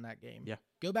undisciplined that game. Yeah.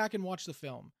 Go back and watch the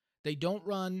film. They don't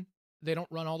run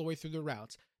all the way through the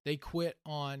routes. They quit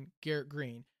on Garrett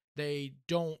Green. They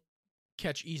don't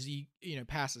catch easy,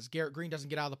 passes. Garrett Green doesn't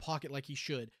get out of the pocket like he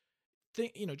should.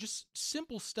 Just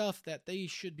simple stuff that they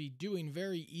should be doing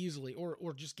very easily,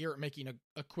 or just Garrett making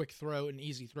a quick throw, an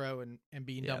easy throw, and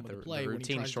being done with the play. The when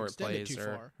routine he tries short to extend plays it too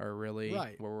far. are really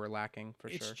right. where we're lacking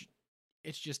for sure.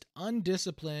 It's just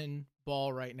undisciplined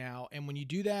ball right now. And when you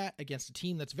do that against a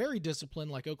team that's very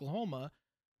disciplined like Oklahoma,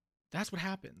 that's what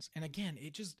happens. And again,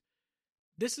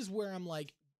 this is where I'm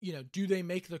like, do they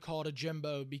make the call to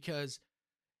Jimbo? Because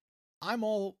I'm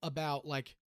all about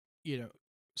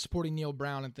supporting Neil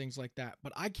Brown and things like that.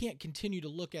 But I can't continue to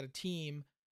look at a team.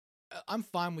 I'm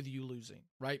fine with you losing,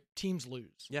 right? Teams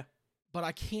lose. Yeah. But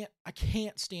I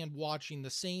can't stand watching the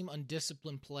same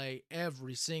undisciplined play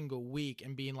every single week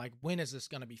and being like, when is this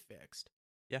going to be fixed?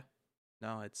 Yeah.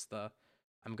 No, it's the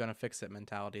I'm going to fix it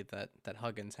mentality that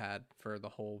Huggins had for the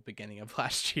whole beginning of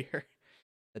last year.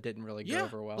 That didn't really go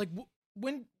over well. Like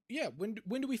when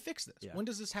do we fix this? Yeah. When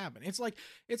does this happen? It's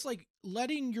like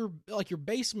letting your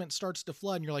basement starts to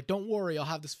flood and you're like, don't worry, I'll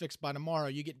have this fixed by tomorrow.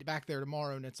 You get back there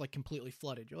tomorrow and it's like completely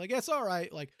flooded. You're like, it's all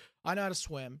right. Like, I know how to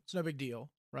swim. It's no big deal.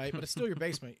 Right. But it's still your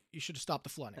basement. You should have stopped the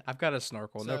flooding. I've got a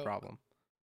snorkel. No problem.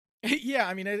 Yeah.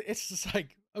 I mean, it's just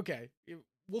like, okay,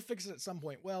 we'll fix it at some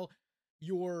point. Well,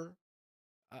 you're,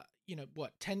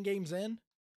 10 games in?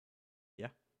 Yeah.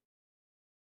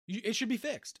 It should be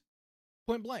fixed.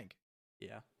 Point blank.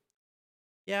 Yeah.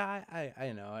 Yeah,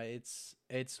 I know.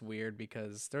 It's weird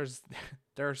because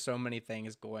there are so many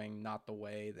things going not the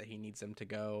way that he needs them to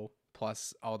go,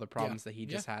 plus all the problems that he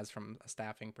just has from a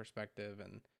staffing perspective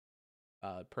and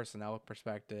personnel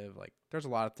perspective. Like, there's a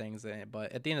lot of things in it,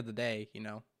 but at the end of the day,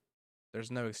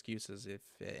 there's no excuses. If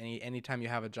anytime you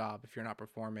have a job, if you're not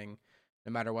performing,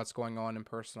 no matter what's going on in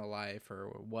personal life or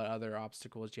what other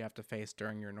obstacles you have to face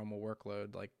during your normal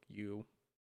workload, like, you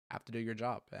have to do your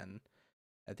job. And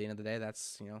at the end of the day,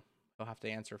 that's, you'll have to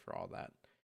answer for all that.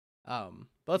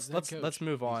 But let's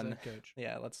move on.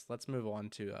 Yeah, let's move on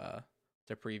to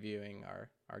previewing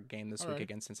our game this week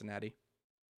against Cincinnati.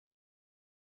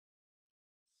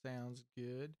 Sounds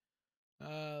good.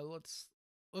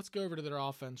 Let's go over to their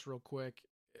offense real quick.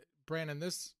 Brandon,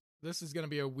 this is going to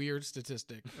be a weird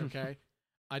statistic, okay?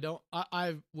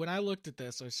 When I looked at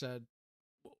this, I said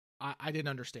I didn't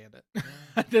understand it.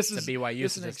 This is a BYU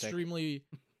statistic.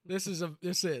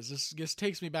 This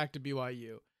takes me back to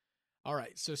BYU. All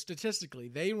right, so statistically,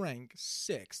 they rank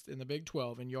 6th in the Big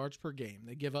 12 in yards per game.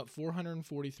 They give up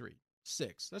 443.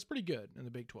 6th. That's pretty good in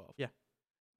the Big 12. Yeah.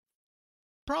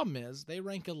 Problem is, they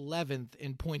rank 11th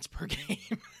in points per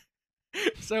game.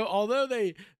 So although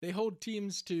they hold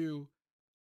teams to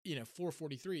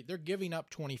 443, they're giving up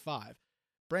 25.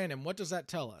 Brandon, what does that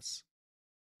tell us?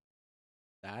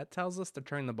 That tells us they're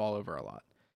turning the ball over a lot.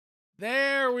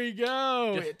 There we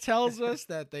go. It tells us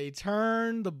that they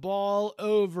turn the ball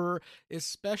over,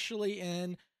 especially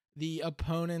in the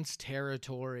opponent's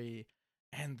territory.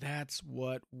 And that's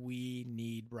what we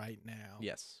need right now.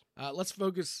 Yes. Let's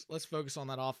focus on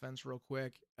that offense real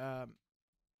quick.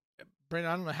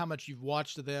 Brandon, I don't know how much you've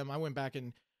watched of them. I went back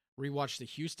and rewatched the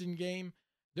Houston game.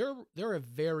 They're a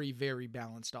very, very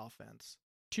balanced offense.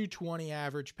 220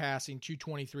 average passing,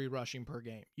 223 rushing per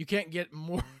game. You can't get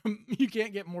more. You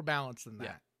can't get more balanced than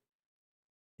that.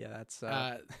 Yeah, that's.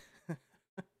 I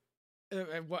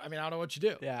mean, I don't know what you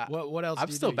do. Yeah. What else? I'm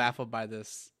still baffled by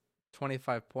this.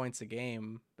 25 points a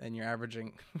game, and you're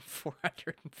averaging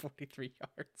 443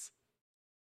 yards.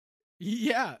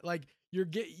 Yeah, like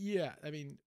I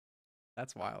mean,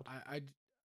 that's wild.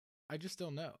 I just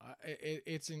don't know.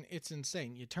 It's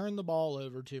insane. You turn the ball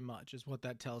over too much is what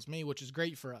that tells me, which is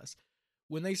great for us.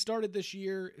 When they started this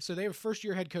year, so they have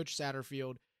first-year head coach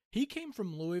Satterfield. He came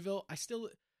from Louisville.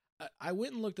 I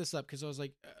went and looked this up because I was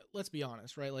like, let's be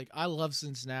honest, right? Like, I love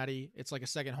Cincinnati. It's like a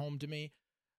second home to me.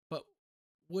 But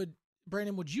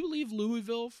Brandon, would you leave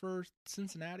Louisville for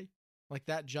Cincinnati? Like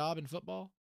that job in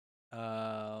football?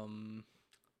 Probably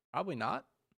not.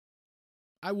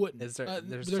 I wouldn't. Is there?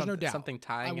 There's no doubt. something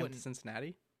tying him to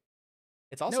Cincinnati.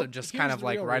 It's also Nope, just here's kind of the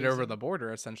like real right over reason. the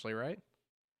border, essentially, right?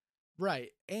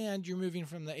 Right. And you're moving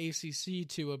from the ACC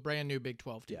to a brand new Big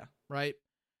 12 team, Yeah. right?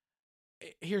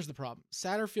 Here's the problem.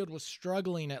 Satterfield was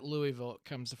struggling at Louisville, it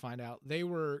comes to find out. They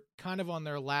were kind of on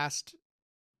their last,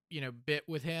 bit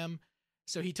with him.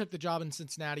 So he took the job in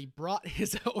Cincinnati, brought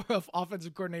his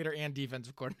offensive coordinator and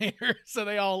defensive coordinator. So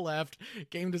they all left,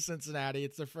 came to Cincinnati.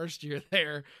 It's their first year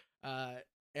there.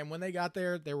 And when they got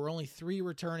there were only 3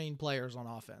 returning players on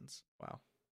offense. Wow.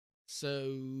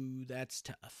 So that's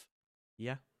tough.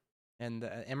 Yeah. And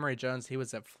Emory Jones, he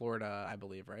was at Florida, I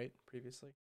believe, right?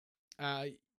 Previously.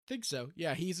 I think so.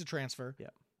 Yeah, he's a transfer.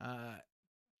 Yeah.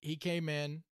 He came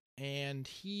in, and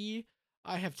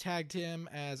I have tagged him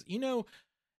as,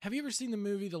 have you ever seen the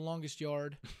movie The Longest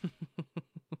Yard?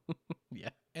 Yeah.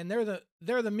 And they're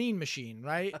the mean machine,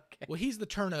 right? Okay. Well, he's the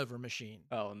turnover machine.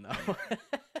 Oh, no.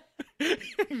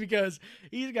 Because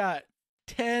he's got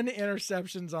 10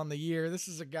 interceptions on the year. This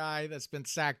is a guy that's been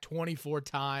sacked 24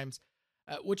 times,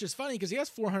 which is funny because he has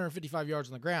 455 yards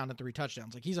on the ground and 3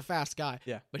 touchdowns. Like, he's a fast guy.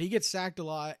 Yeah. But he gets sacked a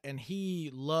lot, and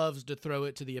he loves to throw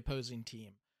it to the opposing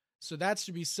team. So that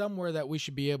should be somewhere that we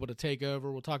should be able to take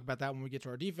over. We'll talk about that when we get to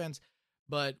our defense.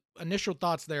 But initial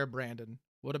thoughts there, Brandon.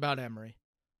 What about Emory?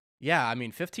 Yeah, I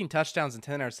mean, 15 touchdowns and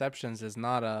 10 interceptions is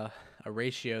not a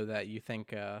ratio that you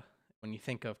think when you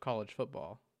think of college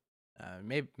football.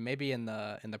 Maybe in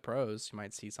the pros you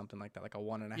might see something like that, like a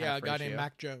 1.5. Yeah, a ratio. guy named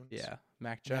Mac Jones. Yeah,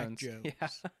 Mac Jones. Jones. Yeah.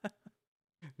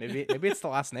 maybe it's the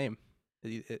last name.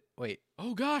 Wait.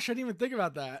 Oh gosh, I didn't even think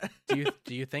about that.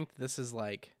 do you think this is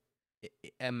like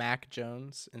a Mac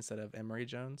Jones instead of Emory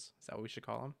Jones? Is that what we should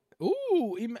call him?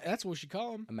 Ooh, that's what we should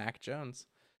call him. A Mac Jones.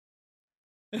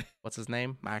 What's his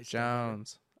name? Mac He's still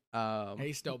Jones.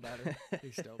 He's still better.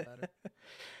 He's still better.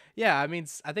 Yeah, I mean,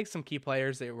 I think some key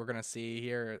players that we're going to see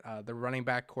here. The running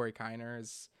back, Corey Kiner,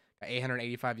 is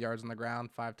 885 yards on the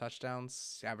ground, 5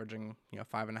 touchdowns, averaging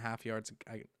 5.5 yards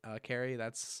a carry.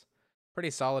 That's pretty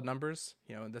solid numbers,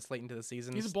 this late into the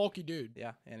season. He's a bulky dude.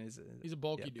 Yeah, and he's a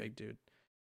bulky dude. Big dude.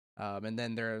 And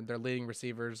then their leading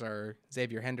receivers are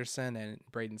Xavier Henderson and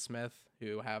Braden Smith,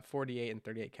 who have 48 and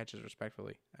 38 catches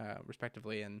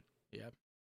respectively. And yeah,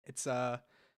 it's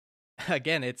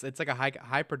again, it's like a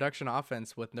high production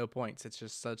offense with no points. It's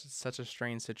just such a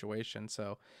strange situation.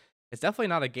 So it's definitely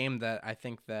not a game that I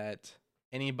think that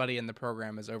anybody in the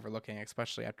program is overlooking,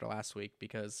 especially after last week,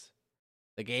 because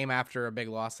the game after a big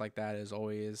loss like that is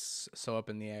always so up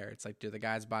in the air. It's like, do the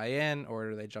guys buy in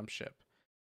or do they jump ship?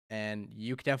 And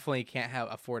you definitely can't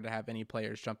afford to have any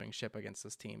players jumping ship against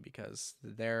this team because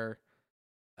they're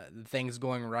things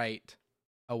going right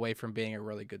away from being a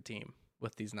really good team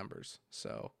with these numbers.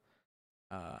 So,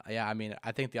 yeah, I mean,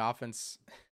 I think the offense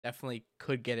definitely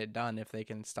could get it done if they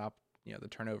can stop, the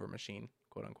turnover machine,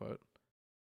 quote unquote.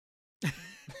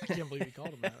 I can't believe you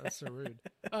called him that. That's so rude.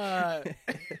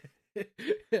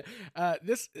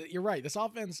 You're right. This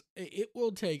offense, it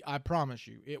will take, I promise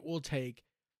you, it will take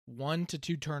 1 to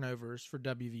 2 turnovers for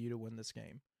WVU to win this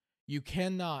game. You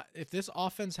cannot, if this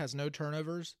offense has no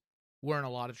turnovers, we're in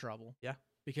a lot of trouble. Yeah.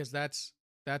 Because that's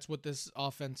what this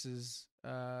offense is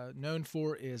known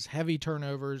for, is heavy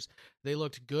turnovers. They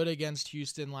looked good against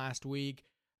Houston last week.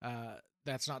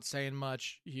 That's not saying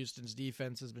much. Houston's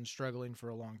defense has been struggling for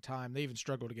a long time. They even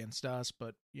struggled against us,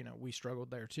 but we struggled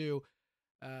there too.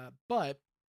 But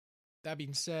that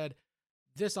being said,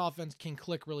 this offense can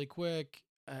click really quick.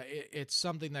 It's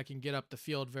something that can get up the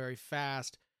field very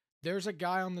fast. There's a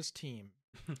guy on this team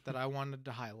that I wanted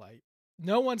to highlight.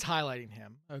 No one's highlighting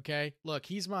him, okay? Look,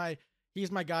 he's my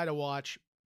guy to watch.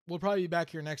 We'll probably be back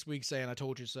here next week saying I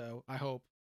told you so. I hope.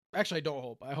 Actually, I don't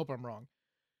hope. I hope I'm wrong.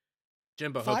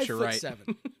 Jimbo hopes you're right.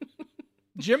 5'7".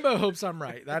 Jimbo hopes I'm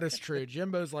right. That is true.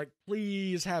 Jimbo's like,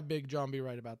 please have Big John be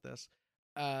right about this.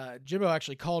 Jimbo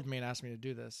actually called me and asked me to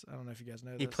do this. I don't know if you guys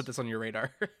know this. He put this on your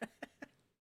radar.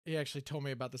 He actually told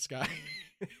me about this guy.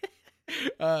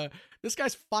 This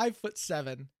guy's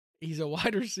 5'7". He's a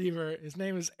wide receiver. His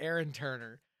name is Aaron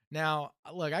Turner. Now,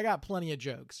 look, I got plenty of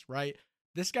jokes, right?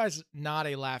 This guy's not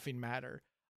a laughing matter.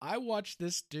 I watched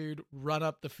this dude run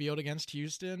up the field against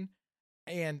Houston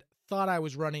and thought I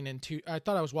was watching in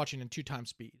 2 times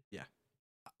speed. Yeah.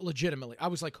 legitimately. I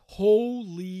was like,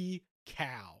 holy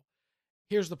cow.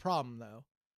 Here's the problem, though.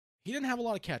 He didn't have a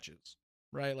lot of catches,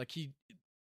 right? Like,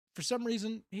 for some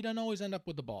reason, he doesn't always end up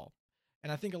with the ball.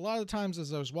 And I think a lot of the times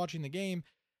as I was watching the game,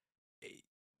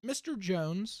 Mr.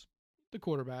 Jones, the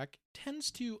quarterback,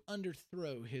 tends to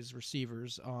underthrow his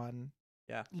receivers on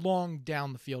long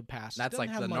down the field passes. That's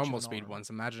like the normal speed ones.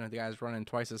 Imagine if the guy's running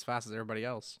twice as fast as everybody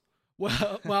else.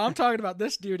 Well, I'm talking about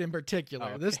this dude in particular. Oh,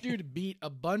 okay. This dude beat a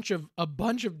bunch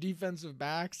of defensive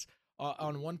backs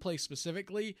on one play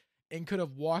specifically, and could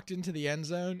have walked into the end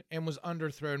zone and was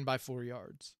underthrown by 4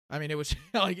 yards. I mean, it was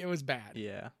like it was bad.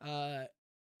 Yeah.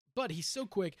 But he's so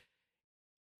quick.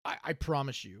 I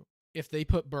promise you, if they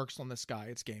put Burks on this guy,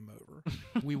 it's game over.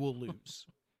 We will lose.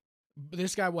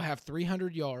 This guy will have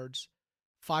 300 yards,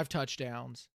 5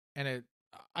 touchdowns, and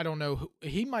I don't know.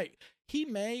 He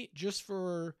may just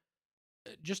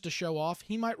to show off,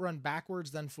 he might run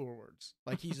backwards then forwards.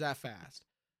 Like, he's that fast.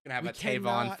 Gonna have a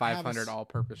Tavon 500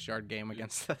 all-purpose yard game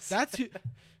against us.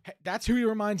 That's who he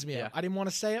reminds me of. I didn't want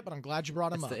to say it, but I'm glad you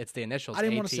brought him up. It's the initials. I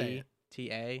didn't want to say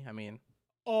it. TA. I mean.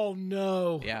 Oh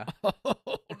no. Yeah.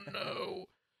 Oh no.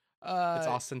 It's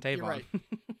Austin Tavon. Right.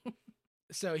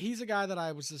 So he's a guy that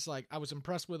I was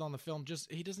impressed with on the film.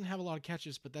 Just, he doesn't have a lot of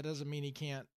catches, but that doesn't mean he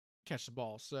can't catch the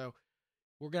ball. So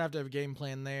we're gonna have to have a game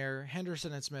plan there.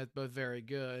 Henderson and Smith both very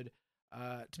good.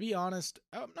 To be honest,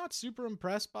 I'm not super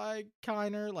impressed by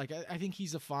Kiner. Like, I think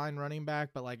he's a fine running back,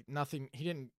 but like nothing. He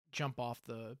didn't jump off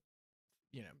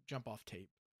tape.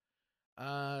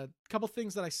 Couple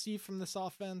things that I see from this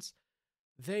offense: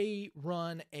 they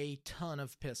run a ton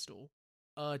of pistol,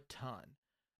 a ton.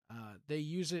 They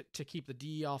use it to keep the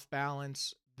D off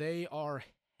balance. They are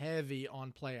heavy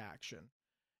on play action,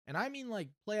 and I mean like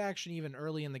play action even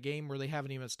early in the game where they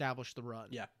haven't even established the run.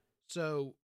 Yeah.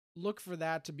 So look for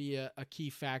that to be a key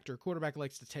factor. Quarterback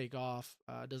likes to take off,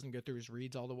 doesn't go through his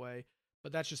reads all the way,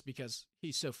 but that's just because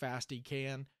he's so fast he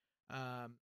can.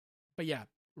 But yeah,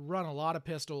 run a lot of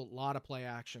pistol, a lot of play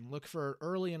action. Look for it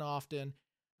early and often.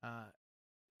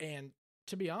 And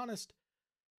to be honest,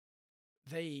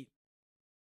 they're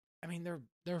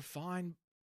fine.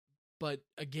 But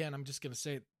again, I'm just going to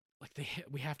say it, like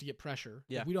we have to get pressure.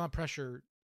 Yeah. If we don't have pressure,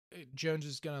 Jones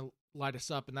is going to light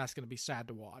us up, and that's going to be sad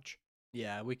to watch.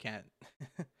 Yeah, we can't.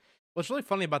 What's really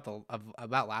funny about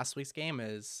about last week's game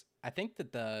is I think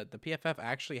that the PFF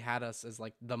actually had us as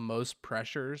like the most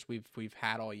pressures we've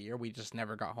had all year. We just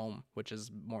never got home, which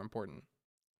is more important.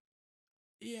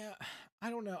 Yeah, I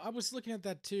don't know. I was looking at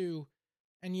that too,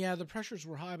 and yeah, the pressures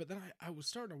were high. But then I was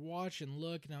starting to watch and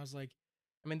look, and I was like,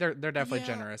 I mean, they're definitely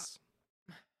generous.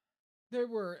 They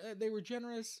were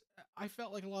generous. I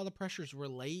felt like a lot of the pressures were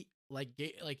late. Like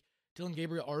Dylan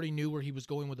Gabriel already knew where he was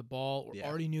going with the ball, or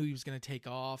already knew he was going to take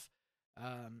off.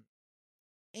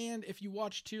 And if you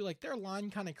watch too, like their line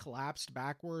kind of collapsed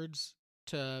backwards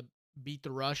to beat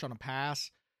the rush on a pass.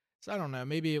 So I don't know.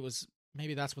 Maybe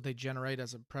that's what they generate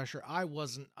as a pressure. I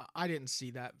didn't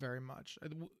see that very much.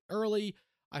 Early,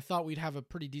 I thought we'd have a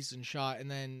pretty decent shot.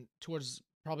 And then towards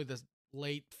probably the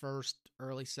late first,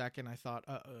 early second, I thought,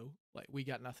 like we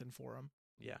got nothing for them.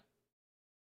 Yeah.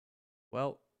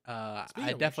 Well,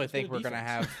 I definitely think we're going to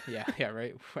have,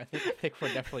 right. I think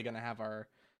we're definitely going to have our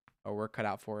work cut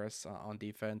out for us on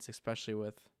defense, especially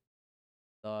with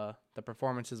the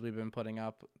performances we've been putting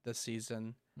up this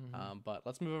season. Mm-hmm. But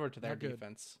let's move over to their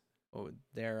defense. Oh,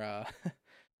 they're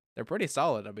pretty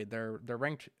solid. I mean, they're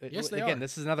ranked. Yes, they again, are.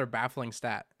 This is another baffling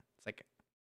stat. It's like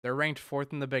they're ranked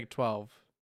 4th in the Big 12,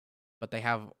 but they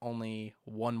have only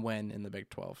one win in the Big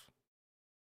 12.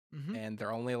 Mm-hmm. And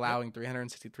they're only allowing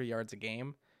 363 yards a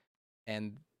game,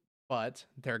 but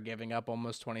they're giving up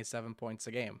almost 27 points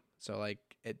a game. So like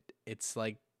it's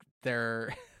like the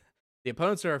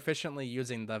opponents are efficiently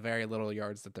using the very little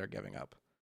yards that they're giving up.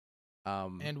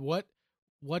 And what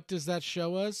does that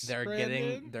show us? They're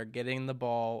getting the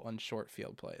ball on short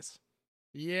field plays.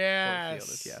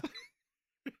 Yes. Short field,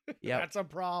 yeah. That's a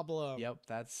problem. Yep,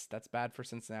 that's bad for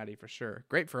Cincinnati for sure.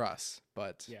 Great for us,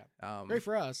 but great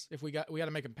for us if we got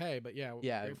to make them pay. But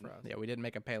great for us. Yeah, we didn't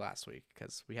make them pay last week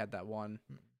because we had that one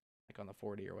like on the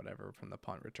 40 or whatever from the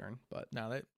punt return. But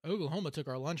no, Oklahoma took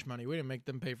our lunch money. We didn't make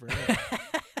them pay for it.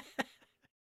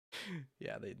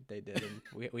 Yeah, they did, and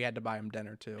we had to buy them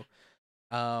dinner too.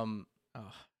 So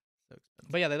expensive.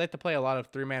 But yeah, they like to play a lot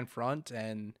of 3-man front,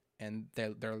 and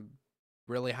they're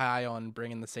really high on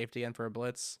bringing the safety in for a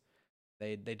blitz.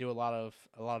 They do a lot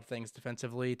of things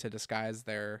defensively to disguise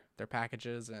their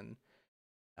packages, and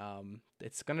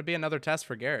it's going to be another test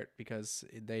for Garrett because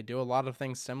they do a lot of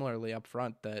things similarly up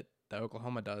front that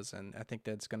Oklahoma does, and I think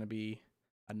that's going to be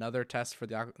another test for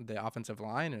the offensive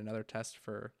line and another test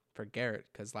for for Garrett,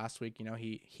 because last week,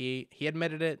 he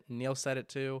admitted it. Neil said it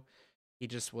too. He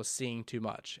just was seeing too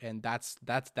much, and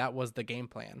that was the game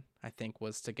plan. I think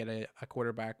was to get a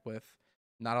quarterback with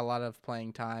not a lot of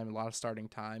playing time, a lot of starting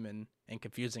time, and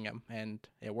confusing him, and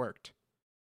it worked.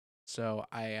 So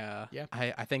I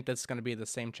think that's going to be the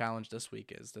same challenge this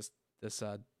week. Is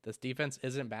this defense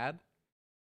isn't bad.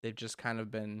 They've just kind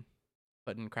of been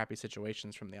put in crappy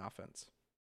situations from the offense.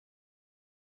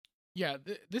 Yeah,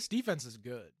 this defense is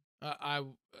good.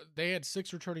 They had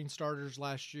 6 returning starters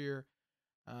last year.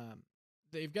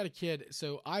 They've got a kid.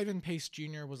 So Ivan Pace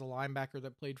Jr. was a linebacker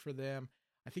that played for them.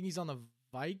 I think he's on the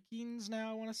Vikings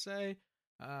now, I want to say.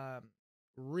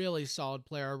 Really solid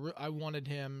player. I wanted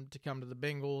him to come to the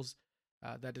Bengals.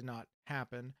 That did not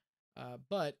happen.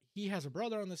 But he has a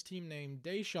brother on this team named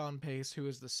Deshaun Pace, who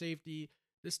is the safety.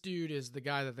 This dude is the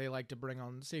guy that they like to bring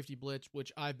on safety blitz,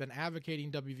 which I've been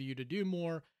advocating WVU to do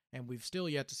more, and we've still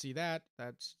yet to see that.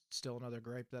 That's still another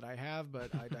gripe that I have,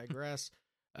 but I digress.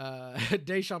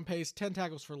 Deshaun Pace, 10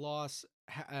 tackles for loss,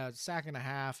 sack and a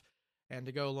half, and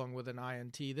to go along with an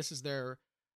INT. This is their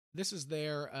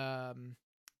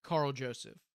Carl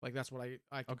Joseph. Like, that's what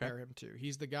I compare him to.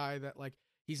 He's the guy that, like,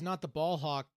 he's not the ball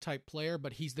hawk type player,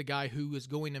 but he's the guy who is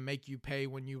going to make you pay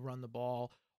when you run the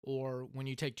ball or when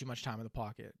you take too much time in the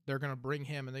pocket. They're going to bring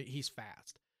him, and he's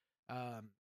fast.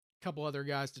 Couple other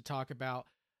guys to talk about.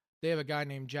 They have a guy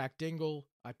named Jack Dingle.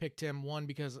 I picked him, 1,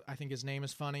 because I think his name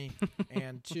is funny,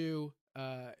 and 2,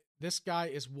 this guy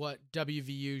is what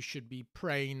WVU should be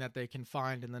praying that they can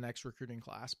find in the next recruiting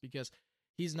class, because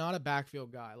he's not a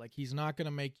backfield guy. Like, he's not going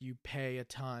to make you pay a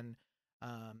ton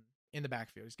in the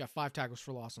backfield. He's got 5 tackles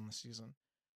for loss on the season,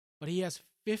 but he has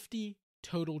 50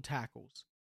 total tackles.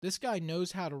 This guy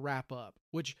knows how to wrap up,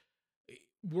 which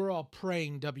we're all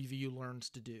praying WVU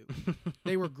learns to do.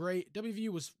 They were great.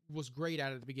 WVU was great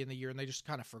at it at the beginning of the year, and they just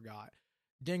kind of forgot.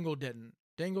 Dingle didn't.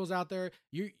 Dingle's out there.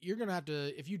 You're going to have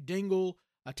to, if you dingle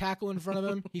a tackle in front of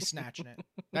him, he's snatching it.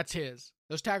 That's his.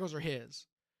 Those tackles are his.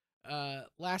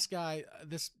 Last guy,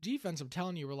 this defense, I'm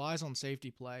telling you, relies on safety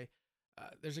play.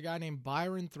 There's a guy named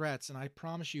Byron Threats, and I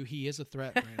promise you he is a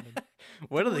threat, Brandon.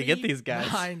 Where do they get these guys?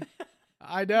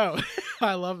 I know.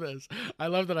 I love this. I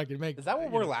love that I can make. Is that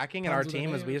what we're lacking in our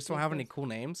team? Is we just don't have any cool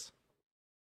names?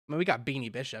 I mean, we got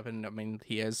Beanie Bishop, and I mean,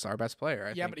 he is our best player.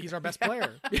 I think. But he's our best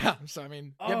player. Yeah. So I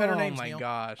mean, get better names. Oh my Neil.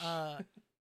 Gosh.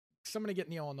 Somebody get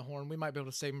Neil on the horn. We might be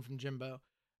able to save him from Jimbo.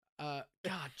 God,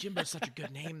 Jimbo's such a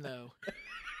good name, though.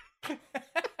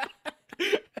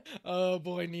 Oh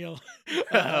boy, Neil.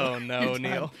 Oh no,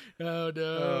 Neil. Oh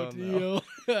no, Neil.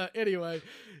 No. Anyway,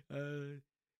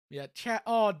 yeah, Chad.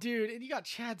 Oh, dude, and you got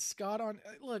Chad Scott on.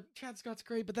 Look, Chad Scott's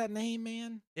great, but that name,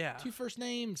 man. Yeah. 2 first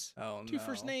names. Oh no. 2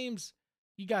 first names.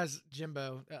 You guys,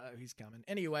 Jimbo, he's coming.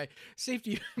 Anyway,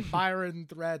 safety Byron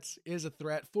Threats is a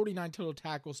threat. 49 total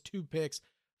tackles, 2 picks,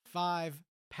 5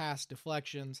 pass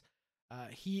deflections.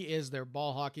 He is their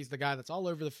ball hawk. He's the guy that's all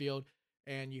over the field.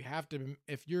 And you have to,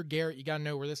 if you're Garrett, you got to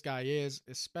know where this guy is,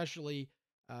 especially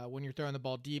when you're throwing the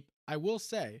ball deep. I will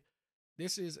say,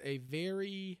 this is a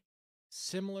very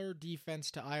similar defense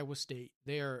to Iowa State.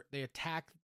 They attack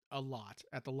a lot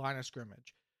at the line of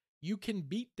scrimmage. You can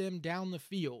beat them down the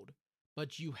field,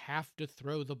 but you have to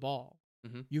throw the ball.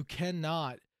 Mm-hmm. You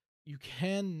cannot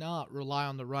rely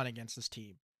on the run against this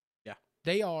team. Yeah.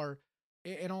 They are,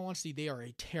 in all honesty, they are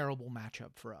a terrible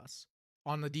matchup for us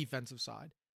on the defensive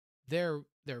side. They're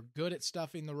good at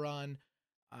stuffing the run.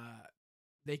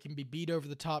 They can be beat over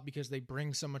the top because they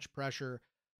bring so much pressure.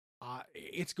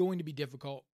 It's going to be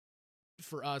difficult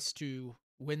for us to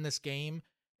win this game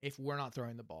if we're not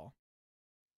throwing the ball.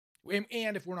 And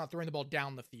if we're not throwing the ball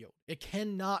down the field. It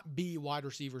cannot be wide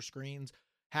receiver screens,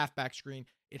 halfback screen.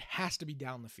 It has to be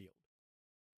down the field.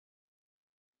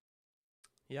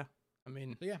 Yeah. I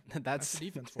mean, so yeah, that's the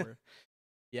defense for you.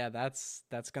 Yeah, that's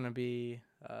going to be,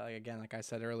 again, like I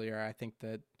said earlier, I think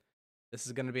that this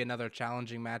is going to be another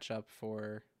challenging matchup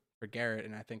for Garrett,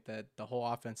 and I think that the whole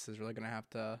offense is really going to have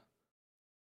to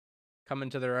come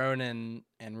into their own and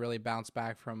really bounce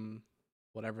back from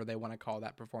whatever they want to call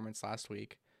that performance last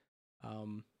week.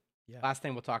 Last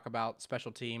thing we'll talk about,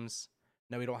 special teams.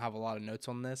 No, we don't have a lot of notes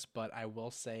on this, but I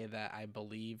will say that I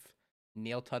believe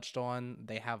Neil touched on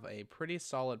they have a pretty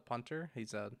solid punter.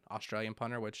 He's an Australian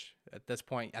punter, which at this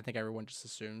point I think everyone just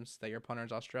assumes that your punter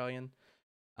is Australian.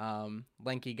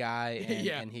 Lanky guy,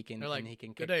 and he can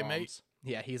kick good day, bombs. mate.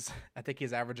 Yeah, I think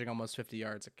he's averaging almost 50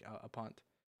 yards a punt.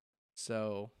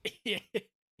 So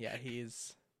yeah,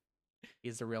 he's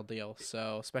the real deal.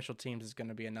 So special teams is going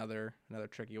to be another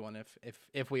tricky one.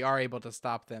 If we are able to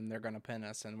stop them, they're going to pin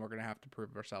us, and we're going to have to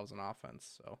prove ourselves in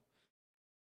offense. So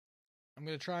I'm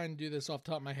going to try and do this off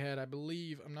the top of my head. I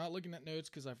believe I'm not looking at notes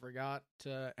because I forgot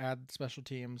to add special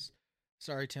teams.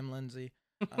 Sorry, Tim Lindsay.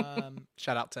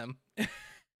 Shout out Tim.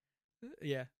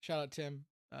 Yeah, shout out Tim.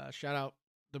 Shout out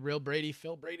the real Brady,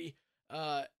 Phil Brady.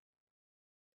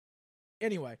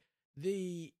 Anyway,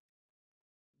 the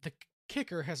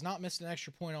kicker has not missed an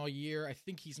extra point all year. I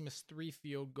think he's missed 3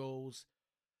 field goals.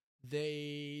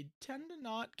 They tend to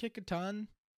not kick a ton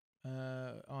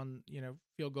on,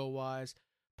 field goal wise.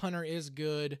 Punter is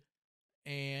good,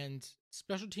 and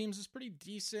special teams is pretty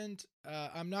decent.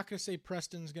 I'm not going to say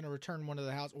Preston's going to return one to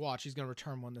the house. Watch, he's going to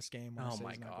return one this game. Oh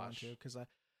my gosh. Because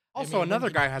also,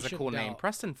 another guy has a cool name,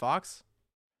 Preston Fox.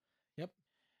 Yep.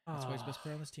 That's why he's best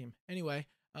player on this team. Anyway,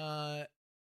 but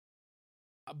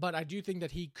I do think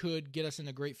that he could get us in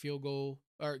a great field goal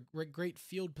or great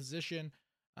field position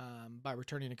by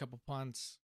returning a couple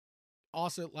punts.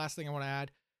 Also, last thing I want to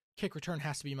add, kick return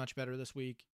has to be much better this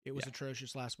week. It was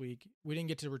atrocious last week. We didn't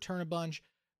get to return a bunch,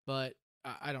 but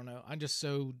I don't know. I'm just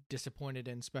so disappointed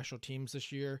in special teams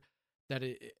this year that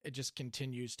it just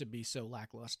continues to be so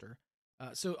lackluster.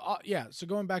 So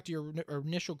going back to your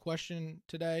initial question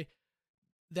today,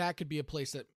 that could be a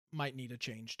place that might need a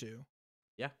change too.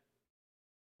 Yeah,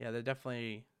 there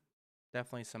definitely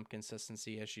some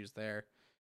consistency issues there.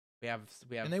 We have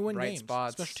and they win right games.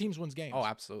 spots. Special teams wins games. Oh,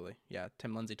 absolutely. Yeah,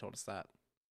 Tim Lindsay told us that.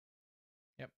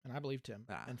 Yep, and I believe Tim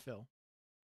and Phil.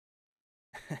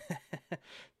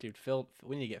 Dude, Phil,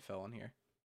 we need to get Phil in here.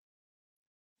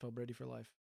 Phil Brady for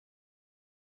life.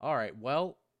 All right,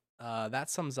 well, that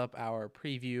sums up our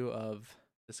preview of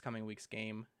this coming week's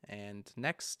game, and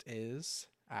next is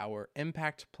our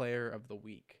Impact Player of the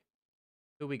Week.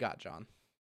 Who we got, John?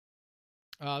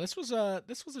 This was a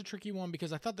tricky one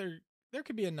because I thought there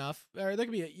could be enough, or there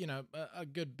could be a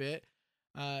good bit.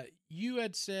 You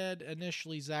had said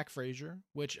initially Zach Frazier,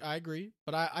 which I agree,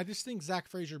 but I just think Zach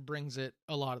Frazier brings it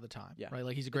a lot of the time. Yeah, right.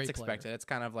 Like he's a great player. It's expected. It's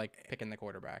kind of like picking the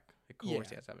quarterback. Of course,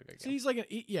 he has to have a good game. So he's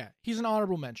like he's an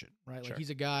honorable mention, right? Sure. Like he's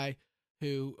a guy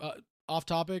who, off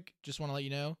topic, just want to let you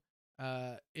know,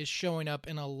 is showing up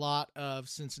in a lot of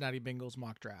Cincinnati Bengals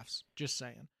mock drafts. Just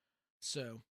saying.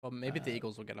 So, well, maybe the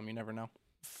Eagles will get him. You never know.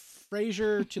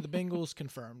 Frazier to the Bengals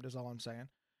confirmed is all I'm saying.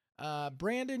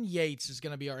 Brandon Yates is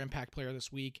going to be our impact player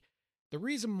this week. The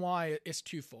reason why is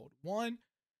twofold. One,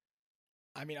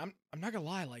 I mean, I'm not gonna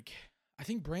lie. Like, I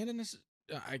think Brandon is.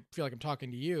 I feel like I'm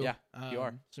talking to you. Yeah, you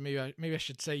are. So maybe I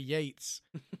should say Yates.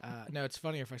 No, it's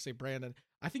funnier if I say Brandon.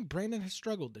 I think Brandon has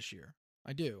struggled this year.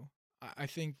 I do. I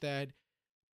think that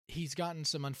he's gotten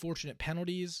some unfortunate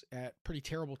penalties at pretty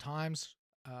terrible times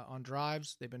on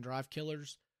drives. They've been drive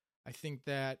killers. I think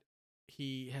that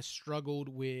he has struggled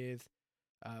with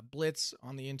blitz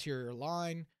on the interior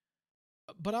line,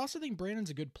 but I also think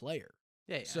Brandon's a good player.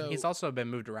 Yeah. So he's also been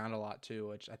moved around a lot too,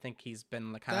 which I think he's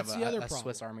been kind of a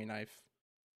Swiss Army knife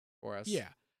for us. Yeah,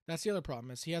 that's the other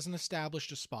problem is he hasn't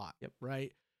established a spot. Yep.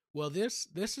 Right. Well, this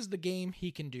is the game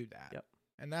he can do that. Yep.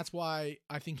 And that's why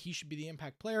I think he should be the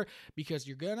impact player because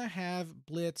you're gonna have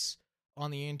blitz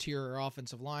on the interior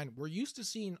offensive line. We're used to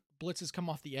seeing blitzes come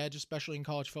off the edge, especially in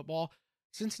college football.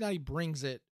 Cincinnati brings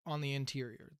it on the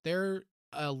interior. They're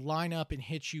a line up and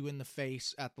hit you in the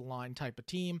face at the line type of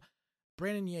team.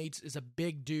 Brandon Yates is a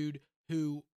big dude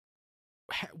who,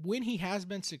 when he has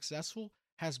been successful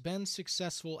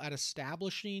at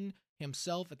establishing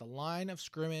himself at the line of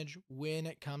scrimmage when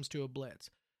it comes to a blitz.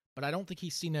 But I don't think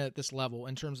he's seen it at this level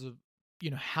in terms of,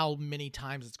 how many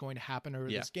times it's going to happen over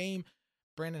this game.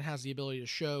 Brandon has the ability to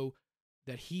show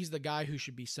that he's the guy who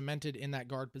should be cemented in that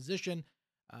guard position.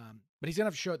 But he's going to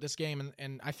have to show it this game,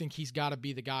 and I think he's got to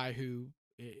be the guy who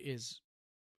is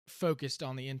focused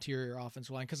on the interior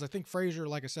offensive line because I think Frazier,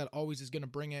 like I said, always is going to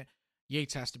bring it.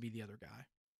 Yates has to be the other guy.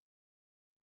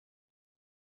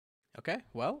 Okay,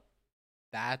 well,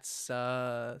 that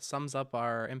sums up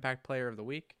our Impact Player of the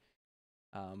Week.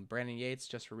 Brandon Yates,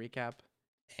 just for recap.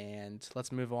 And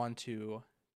let's move on to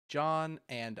John,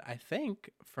 and I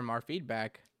think from our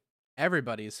feedback,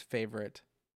 everybody's favorite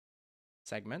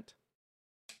segment.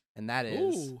 And that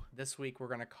is, this week we're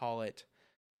going to call it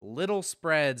Little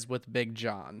Spreads with Big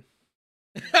John.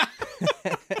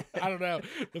 I don't know.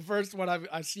 The first one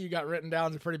I see you got written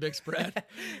down is a pretty big spread.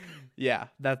 Yeah,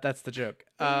 that's the joke.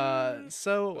 Okay,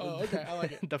 I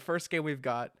like it. The first game we've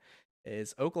got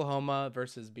is Oklahoma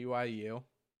versus BYU.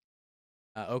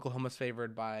 Oklahoma's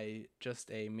favored by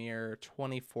just a mere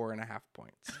 24.5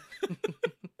 points.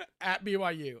 At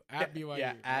BYU.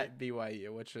 Yeah, at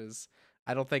BYU, which is,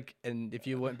 I don't think, and if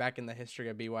you went back in the history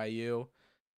of BYU,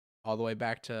 all the way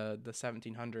back to the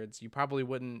 1700s, you probably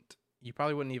wouldn't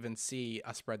even see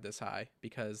a spread this high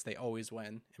because they always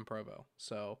win in Provo.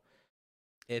 So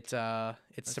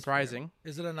It's surprising. Fair.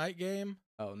 Is it a night game?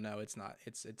 Oh no, it's not.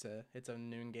 It's a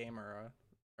noon game or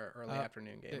early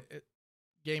afternoon game.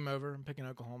 Game over. I'm picking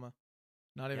Oklahoma.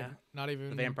 Not even.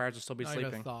 The Vampires will still be sleeping.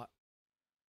 Even a thought.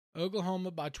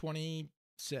 Oklahoma by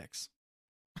 26.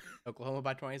 Oklahoma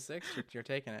by 26. You're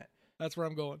taking it. That's where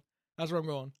I'm going.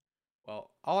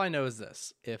 Well, all I know is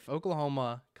this: if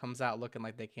Oklahoma comes out looking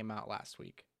like they came out last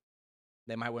week,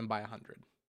 they might win by 100.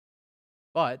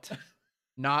 But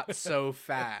not so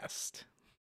fast.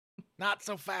 Not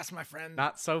so fast, my friend.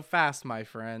 Not so fast, my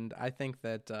friend. I think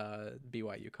that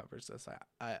BYU covers this.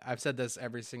 I've said this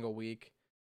every single week,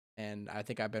 and I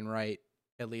think I've been right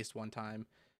at least one time.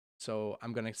 So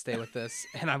I'm going to stay with this,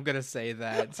 and I'm going to say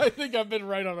that... I think I've been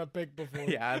right on a pick before.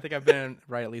 Yeah, I think I've been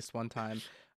right at least one time.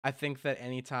 I think that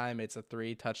anytime it's a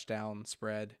 3-touchdown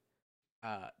spread,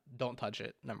 don't touch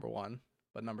it, number one.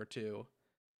 But number two,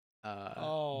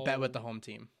 bet with the home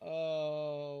team.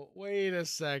 Oh, wait a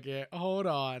second. Hold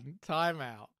on.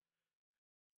 Timeout.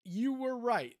 You were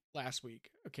right last week.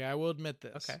 Okay, I will admit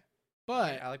this. Okay.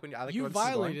 But I like you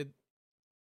violated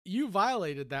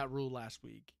that rule last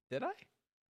week. Did I?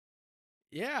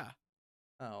 Yeah.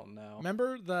 Oh no.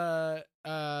 Remember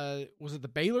was it the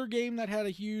Baylor game that had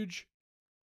a huge...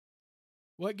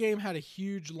 What game had a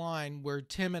huge line where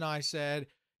Tim and I said,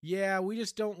 yeah, we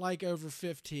just don't like over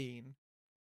 15?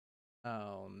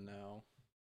 Oh no.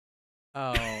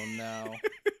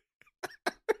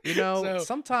 You know,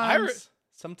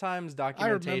 sometimes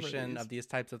documentation of these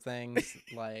types of things,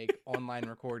 like online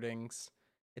recordings,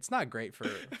 it's not great for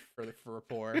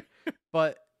rapport.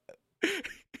 But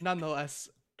nonetheless,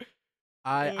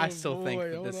 I still think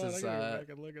that this is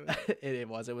it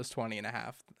was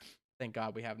 20.5. Thank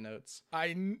God we have notes.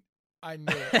 I knew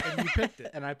it, and you picked it.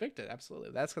 And I picked it,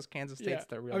 absolutely. That's because Kansas State's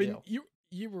the real deal.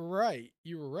 You were right.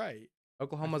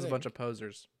 Oklahoma's a bunch of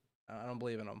posers. I don't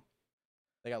believe in them.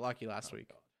 They got lucky last week.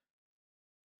 God.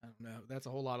 I don't know. That's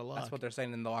a whole lot of luck. That's what they're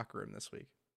saying in the locker room this week.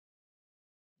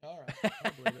 All right. I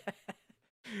believe it.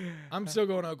 I'm still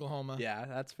going Oklahoma. Yeah,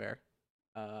 that's fair.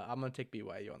 I'm going to take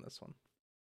BYU on this one.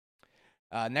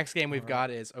 Next game we've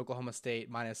got is Oklahoma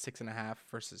State -6.5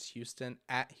 versus Houston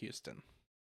at Houston.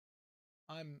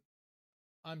 I'm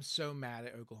so mad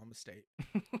at Oklahoma State.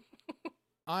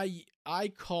 I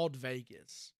called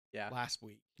Vegas last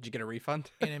week. Did you get a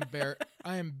refund? And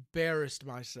I embarrassed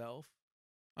myself.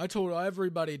 I told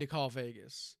everybody to call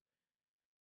Vegas.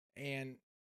 And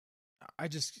I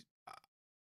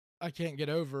can't get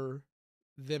over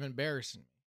them embarrassing me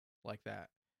like that.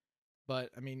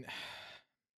 But I mean,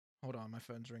 hold on, my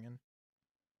phone's ringing.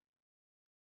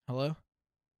 Hello?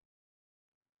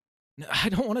 No, I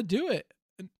don't want to do it.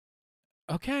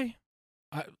 Okay.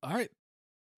 All right.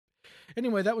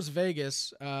 Anyway, that was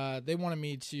Vegas. They wanted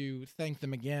me to thank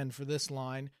them again for this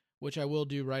line, which I will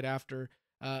do right after.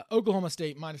 Oklahoma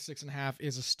State -6.5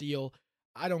 is a steal.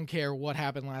 I don't care what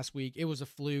happened last week. It was a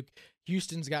fluke.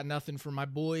 Houston's got nothing for my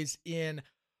boys in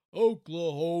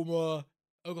Oklahoma.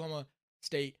 Oklahoma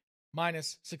State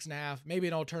 -6.5. Maybe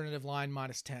an alternative line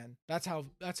 -10. That's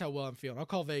how well I'm feeling. I'll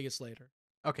call Vegas later.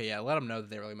 Okay, yeah, let them know that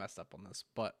they really messed up on this.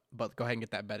 But go ahead and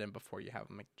get that bet in before you have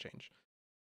them make the change.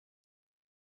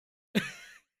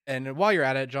 And while you're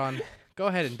at it, John, go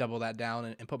ahead and double that down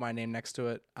and put my name next to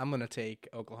it. I'm going to take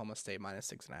Oklahoma State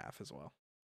 -6.5 as well.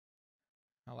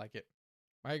 I like it.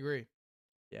 I agree.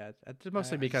 Yeah, it's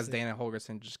mostly because Dana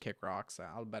Holgorsen just kick rocks.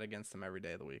 I'll bet against him every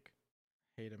day of the week.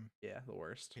 Hate him. Yeah, the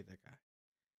worst. Hate that guy.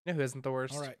 You know who isn't the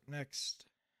worst? All right, next.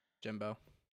 Jimbo.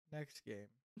 Next game.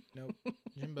 Nope.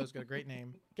 Jimbo's got a great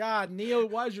name. God, Neil,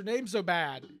 why is your name so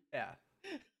bad? Yeah.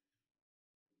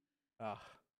 Oh,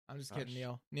 I'm just kidding,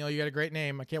 Neil. Neil, you got a great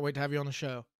name. I can't wait to have you on the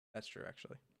show. That's true,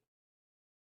 actually.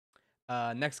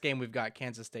 Next game, we've got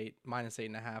Kansas State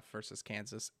 -8.5 versus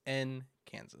Kansas in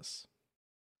Kansas.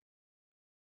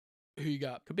 Who you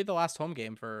got? Could be the last home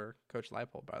game for Coach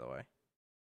Leipold, by the way.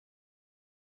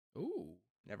 Ooh.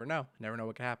 Never know. Never know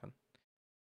what could happen.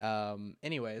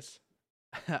 Anyways,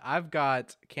 I've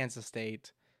got Kansas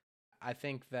State. I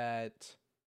think that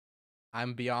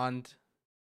I'm beyond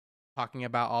talking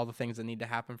about all the things that need to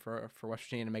happen for West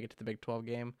Virginia to make it to the Big 12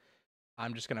 game.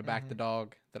 I'm just going to back the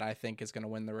dog that I think is going to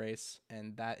win the race,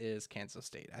 and that is Kansas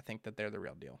State. I think that they're the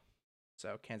real deal.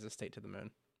 So Kansas State to the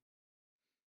moon.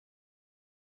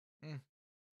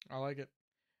 I like it.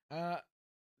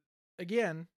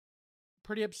 Again,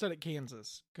 pretty upset at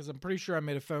Kansas because I'm pretty sure I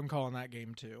made a phone call in that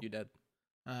game too. You did.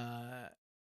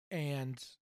 And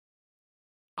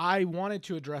I wanted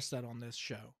to address that on this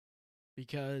show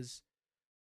because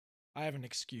I have an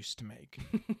excuse to make.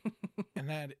 And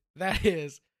that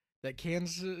is that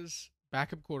Kansas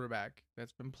backup quarterback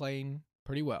that's been playing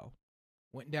pretty well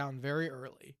went down very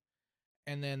early,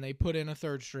 and then they put in a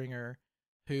third stringer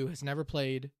who has never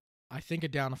played, I think, a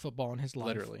down of football in his life.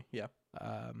 Literally, yeah.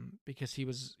 Because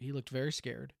he looked very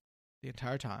scared the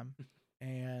entire time,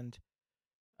 and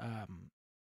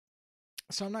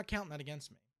so I'm not counting that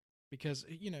against me, because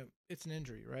it's an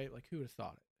injury, right? Like, who would have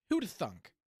thought it? Who would have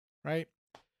thunk, right?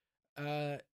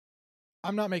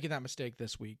 I'm not making that mistake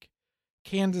this week.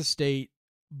 Kansas State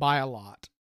by a lot.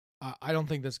 I don't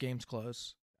think this game's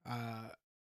close.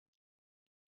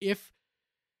 If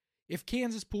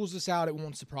Kansas pulls this out, it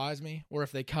won't surprise me. Or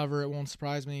if they cover, it won't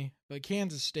surprise me. But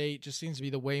Kansas State just seems to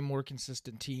be the way more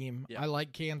consistent team. Yeah. I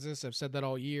like Kansas. I've said that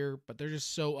all year, but they're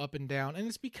just so up and down. And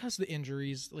it's because of the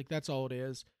injuries. Like, that's all it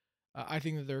is. I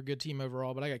think that they're a good team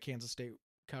overall, but I got Kansas State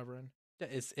covering.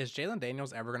 Is Jalen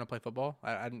Daniels ever going to play football?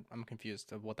 I'm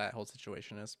confused of what that whole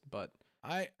situation is, but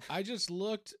I just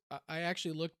looked. I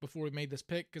actually looked before we made this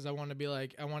pick because I wanted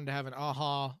to have an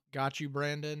aha, got you,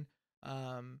 Brandon.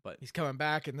 But he's coming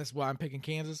back, and this is why I'm picking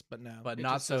Kansas. But no, but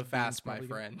not so fast, my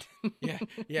friend.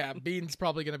 yeah. Bean's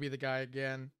probably going to be the guy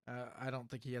again. I don't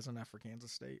think he has enough for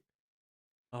Kansas State.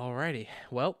 Alrighty.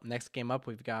 Well, next game up,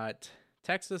 we've got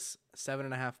Texas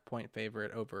 7.5-point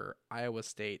favorite over Iowa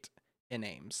State in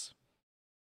Ames.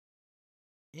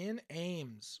 In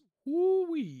Ames,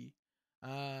 woo-wee.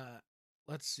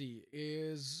 Let's see.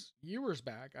 Is Ewers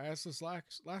back? I asked this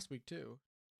last week too.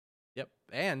 Yep,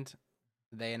 and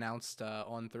they announced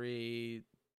on 3,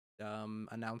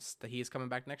 announced that he is coming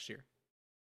back next year.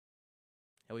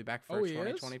 He'll be back for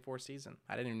 2024 season.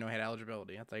 I didn't even know he had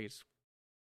eligibility. I thought he's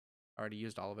already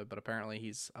used all of it, but apparently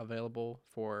he's available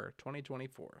for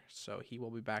 2024. So he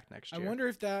will be back next year. I wonder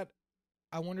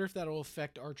if that'll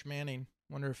affect Arch Manning.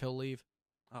 Wonder if he'll leave.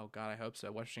 Oh God, I hope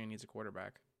so. West Virginia needs a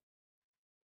quarterback.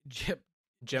 Jimbo?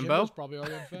 Jimbo's probably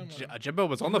already on the phone with him. Jimbo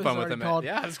was on the phone with him.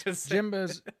 Yeah, I was gonna say.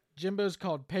 Jimbo's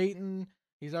called Peyton.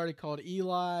 He's already called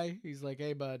Eli. He's like,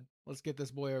 hey bud, let's get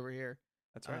this boy over here.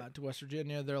 That's right. To West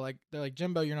Virginia. They're like,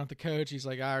 Jimbo, you're not the coach. He's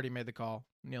like, I already made the call.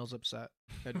 Neil's upset.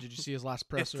 Did you see his last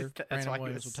presser? Brandon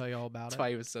Williams will tell you all about it. That's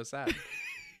why he was so sad.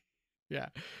 Yeah,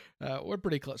 we're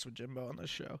pretty close with Jimbo on this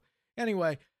show.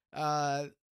 Anyway, I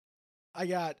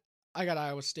got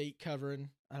Iowa State covering.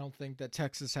 I don't think that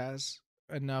Texas has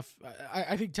enough.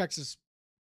 I think Texas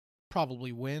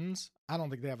probably wins. I don't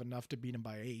think they have enough to beat them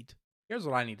by 8. Here's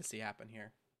what I need to see happen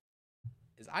here.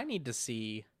 Is I need to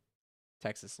see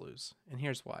Texas lose. And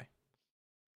here's why.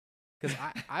 Because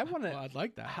I want to... Well, I'd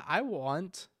like that. I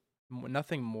want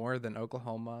nothing more than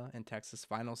Oklahoma and Texas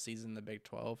final season in the Big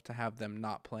 12 to have them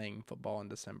not playing football in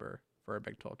December for a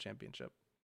Big 12 championship.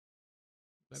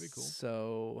 That'd be cool.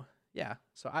 So... Yeah,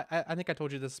 so I think I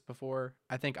told you this before.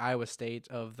 I think Iowa State,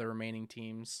 of the remaining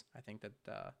teams, I think that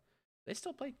they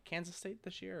still play Kansas State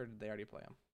this year, or did they already play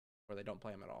them? Or they don't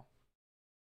play them at all?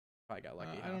 Probably got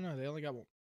lucky. I don't know. They only got one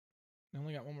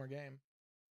more game.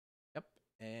 Yep,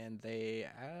 and they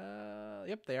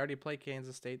already played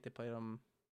Kansas State. They played them.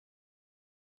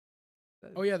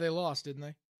 Oh yeah, they lost, didn't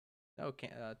they? No,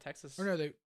 Texas. Or no,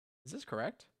 they. Is this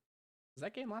correct? Was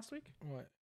that game last week? What? It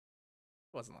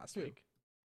wasn't last week.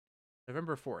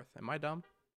 November 4th. Am I dumb?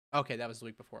 Okay, that was the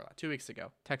week before that. 2 weeks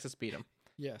ago. Texas beat them.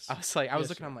 Yes. I was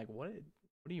looking, I'm like, what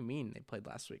do you mean they played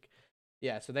last week?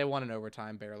 Yeah, so they won in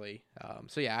overtime, barely.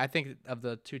 So yeah, I think of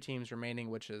the 2 teams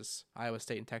remaining, which is Iowa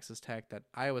State and Texas Tech, that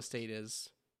Iowa State is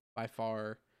by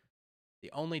far the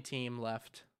only team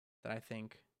left that I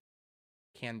think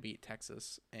can beat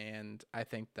Texas, and I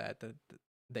think that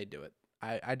they do it.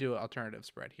 I do an alternative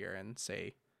spread here and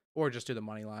say, or just do the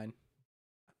money line.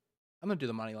 I'm going to do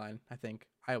the money line, I think.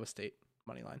 Iowa State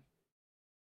money line.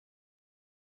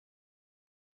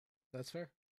 That's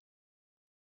fair.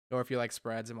 Or if you like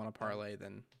spreads and want to parlay,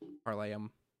 then parlay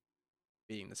them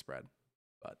beating the spread.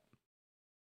 But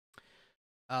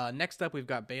next up, we've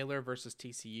got Baylor versus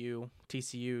TCU.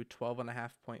 TCU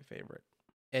 12.5-point favorite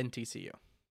in TCU,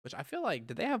 which I feel like,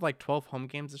 did they have like 12 home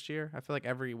games this year? I feel like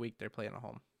every week they're playing at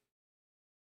home.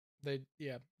 They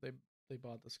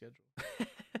bought the schedule.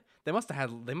 They must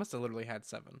have literally had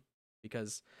 7,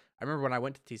 because I remember when I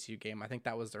went to TCU game, I think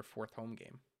that was their 4th home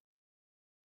game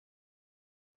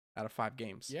out of 5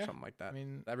 games, something like that. I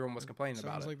mean, everyone was complaining about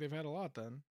it. Sounds like they've had a lot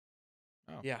then.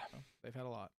 Oh yeah, they've had a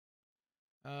lot.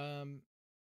 I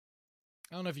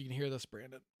don't know if you can hear this,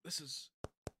 Brandon. This is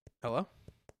hello.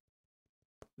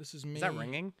 This is me. Is that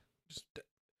ringing? Just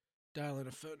dial in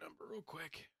a phone number real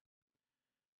quick.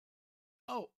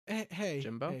 Oh, hey,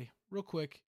 Jimbo. Hey, real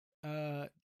quick.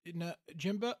 No,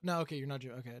 Jimbo? No, okay, you're not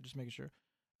Jimbo. Okay, just making sure.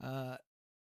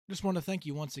 Just want to thank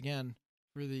you once again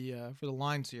for the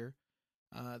lines here.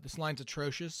 This line's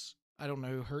atrocious. I don't know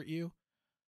who hurt you,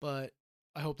 but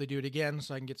I hope they do it again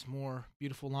so I can get some more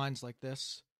beautiful lines like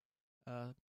this.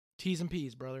 T's and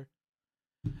P's, brother.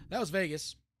 That was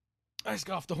Vegas. I just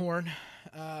got off the horn.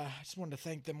 I just wanted to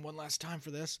thank them one last time for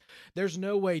this. There's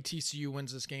no way TCU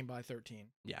wins this game by 13.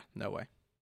 Yeah, no way.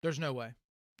 There's no way.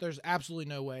 There's absolutely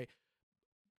no way.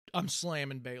 I'm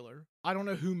slamming Baylor. I don't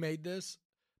know who made this,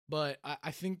 but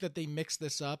I think that they mixed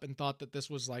this up and thought that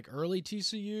this was like early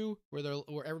TCU, where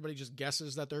everybody just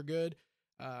guesses that they're good.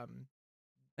 I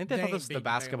think they thought this was the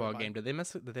basketball game. Did they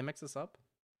mix this up?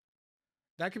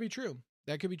 That could be true.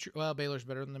 That could be true. Well, Baylor's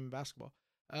better than them in basketball.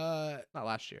 Not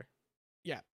last year.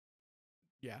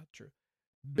 Yeah, true.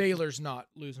 Baylor's not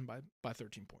losing by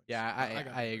 13 points. Yeah,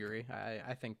 I agree.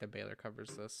 I think that Baylor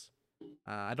covers this.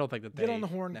 I don't think that they get on the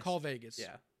horn, call Vegas.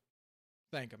 Yeah.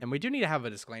 Thank them. And we do need to have a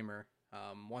disclaimer.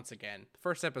 Once again,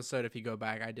 first episode, if you go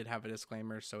back, I did have a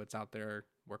disclaimer, so it's out there.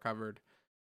 We're covered.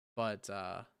 But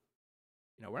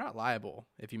we're not liable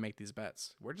if you make these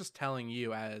bets. We're just telling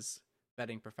you as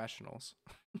betting professionals.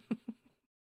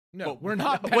 No, we're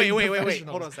not. Wait.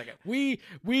 Hold on a second.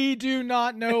 We do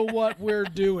not know what we're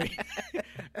doing.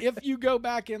 If you go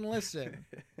back and listen,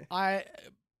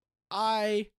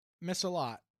 I miss a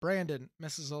lot. Brandon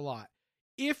misses a lot.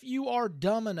 If you are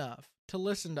dumb enough to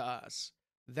listen to us,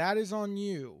 that is on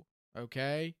you.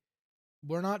 Okay?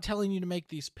 We're not telling you to make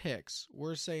these picks.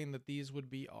 We're saying that these would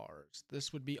be ours.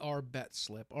 This would be our bet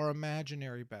slip, our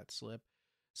imaginary bet slip.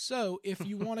 So if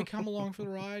you want to come along for the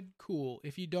ride, cool.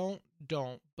 If you don't.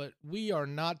 But we are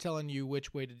not telling you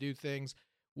which way to do things.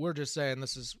 We're just saying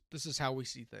this is how we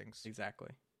see things.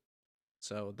 Exactly.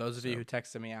 So those of you who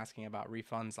texted me asking about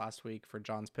refunds last week for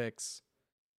John's picks,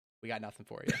 we got nothing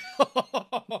for you.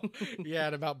 Yeah,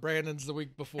 and about Brandon's the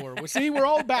week before. Well, see, we're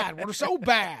all bad. We're so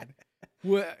bad.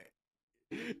 Second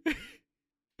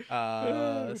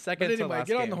but anyway, to last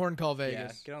get on game. The horn, call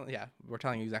Vegas. Yeah, we're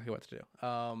telling you exactly what to do.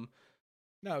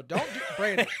 No, don't do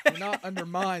Brandon. Do not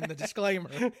undermine the disclaimer.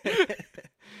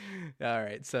 All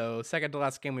right, so second to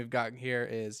last game we've got here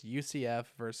is UCF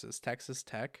versus Texas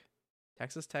Tech.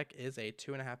 Texas Tech is a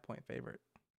 2.5 point favorite.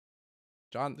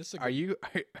 John, are you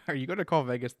going to call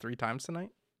Vegas 3 times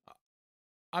tonight?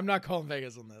 I'm not calling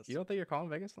Vegas on this. You don't think you're calling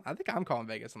Vegas? I think I'm calling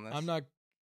Vegas on this. I'm not.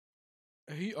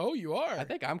 You are. I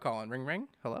think I'm calling. Ring, ring.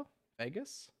 Hello,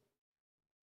 Vegas.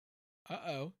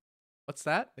 Uh-oh. What's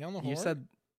that? They on the horn? You said.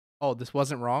 Oh, this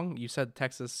wasn't wrong. You said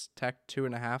Texas Tech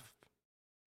 2.5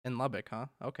 in Lubbock, huh?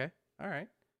 Okay. All right.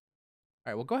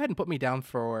 Well, go ahead and put me down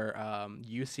for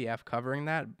UCF covering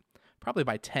that, probably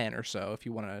by 10 or so. If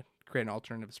you want to create an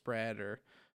alternative spread,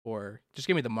 or just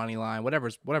give me the money line,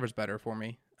 whatever's better for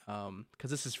me.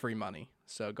 Because this is free money.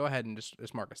 So go ahead and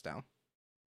just mark us down.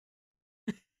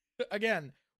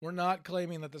 Again, we're not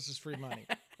claiming that this is free money.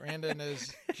 Brandon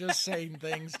is just saying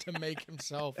things to make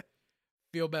himself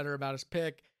feel better about his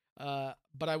pick.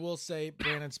 But I will say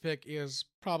Brandon's pick is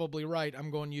probably right.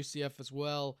 I'm going UCF as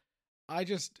well.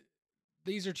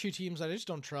 These are two teams I just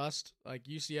don't trust. Like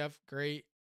UCF, great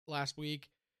last week,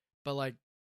 but like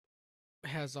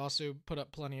has also put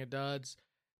up plenty of duds.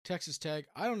 Texas Tech,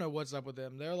 I don't know what's up with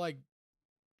them. They're like,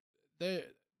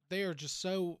 they are just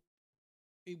so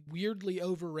weirdly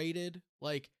overrated,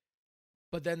 like,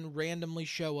 but then randomly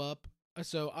show up.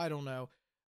 So I don't know.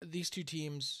 These two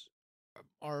teams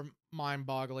are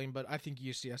mind-boggling, but I think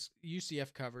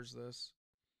UCF covers this.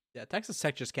 Yeah, Texas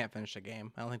Tech just can't finish a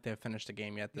game. I don't think they've finished a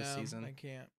game yet this season. They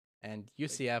can't. And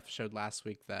UCF showed last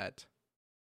week that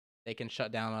they can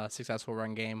shut down a successful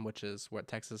run game, which is what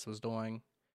Texas was doing.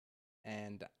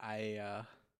 And I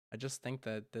just think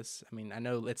that this, I mean, I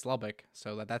know it's Lubbock,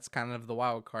 so that's kind of the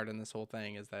wild card in this whole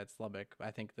thing is that it's Lubbock.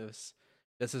 I think this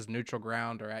is neutral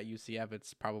ground, or at UCF,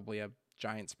 it's probably a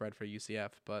giant spread for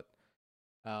UCF, but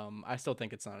I still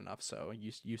think it's not enough. So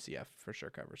UCF for sure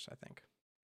covers, I think.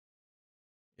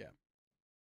 Yeah.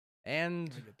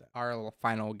 And our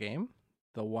final game,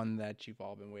 the one that you've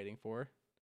all been waiting for,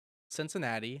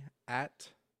 Cincinnati at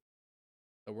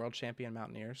the world champion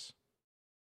Mountaineers.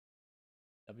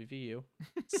 WVU,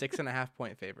 6.5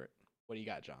 point favorite. What do you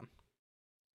got, John?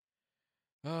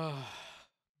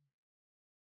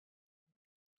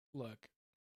 Look,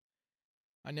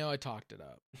 I know I talked it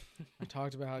up. I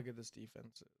talked about how good this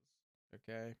defense is.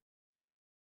 Okay.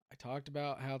 I talked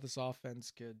about how this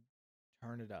offense could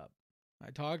turn it up. I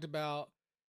talked about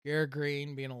Garrett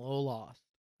Green being a little lost.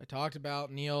 I talked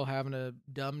about Neal having a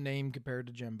dumb name compared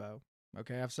to Jimbo.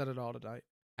 Okay, I've said it all tonight.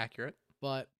 Accurate.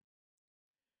 But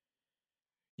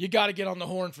you got to get on the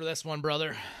horn for this one,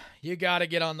 brother. You got to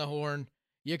get on the horn.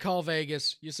 You call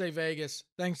Vegas. You say, Vegas,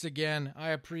 thanks again. I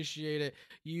appreciate it.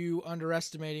 You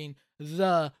underestimating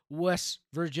the West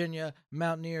Virginia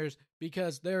Mountaineers,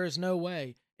 because there is no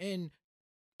way. And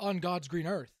on God's green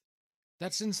earth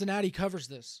that Cincinnati covers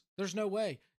this. There's no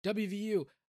way. WVU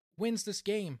wins this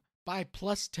game by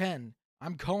 +10.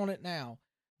 I'm calling it now.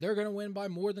 They're going to win by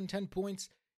more than 10 points.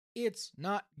 It's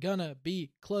not going to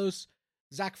be close.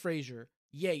 Zach Frazier,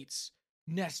 Yates,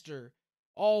 Nestor,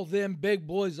 all them big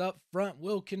boys up front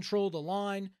will control the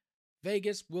line.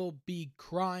 Vegas will be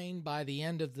crying by the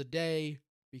end of the day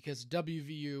because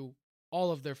WVU,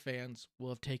 all of their fans, will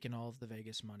have taken all of the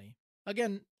Vegas money.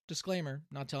 Again, disclaimer,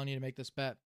 not telling you to make this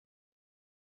bet.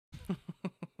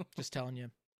 Just telling you.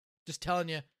 Just telling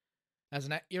you, as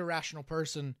an irrational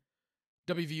person,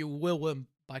 WVU will win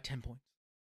by 10 points.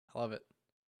 I love it.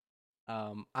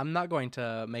 I'm not going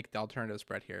to make the alternative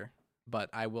spread here, but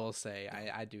I will say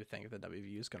I do think that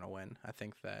WVU is going to win. I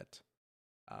think that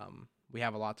we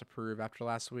have a lot to prove after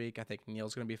last week. I think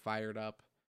Neil's going to be fired up.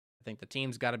 I think the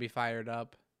team's got to be fired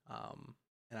up.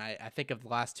 And I think of the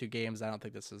last two games, I don't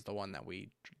think this is the one that we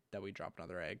drop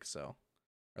another egg, or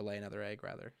lay another egg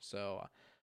rather. So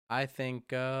I think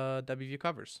WVU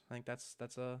covers. I think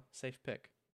that's a safe pick.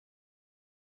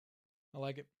 I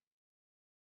like it.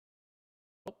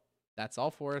 Well, that's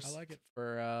all for us. I like it.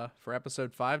 For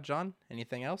episode 5, John.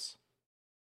 Anything else?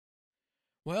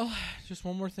 Well, just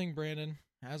one more thing, Brandon.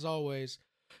 As always,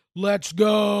 let's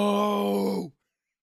go!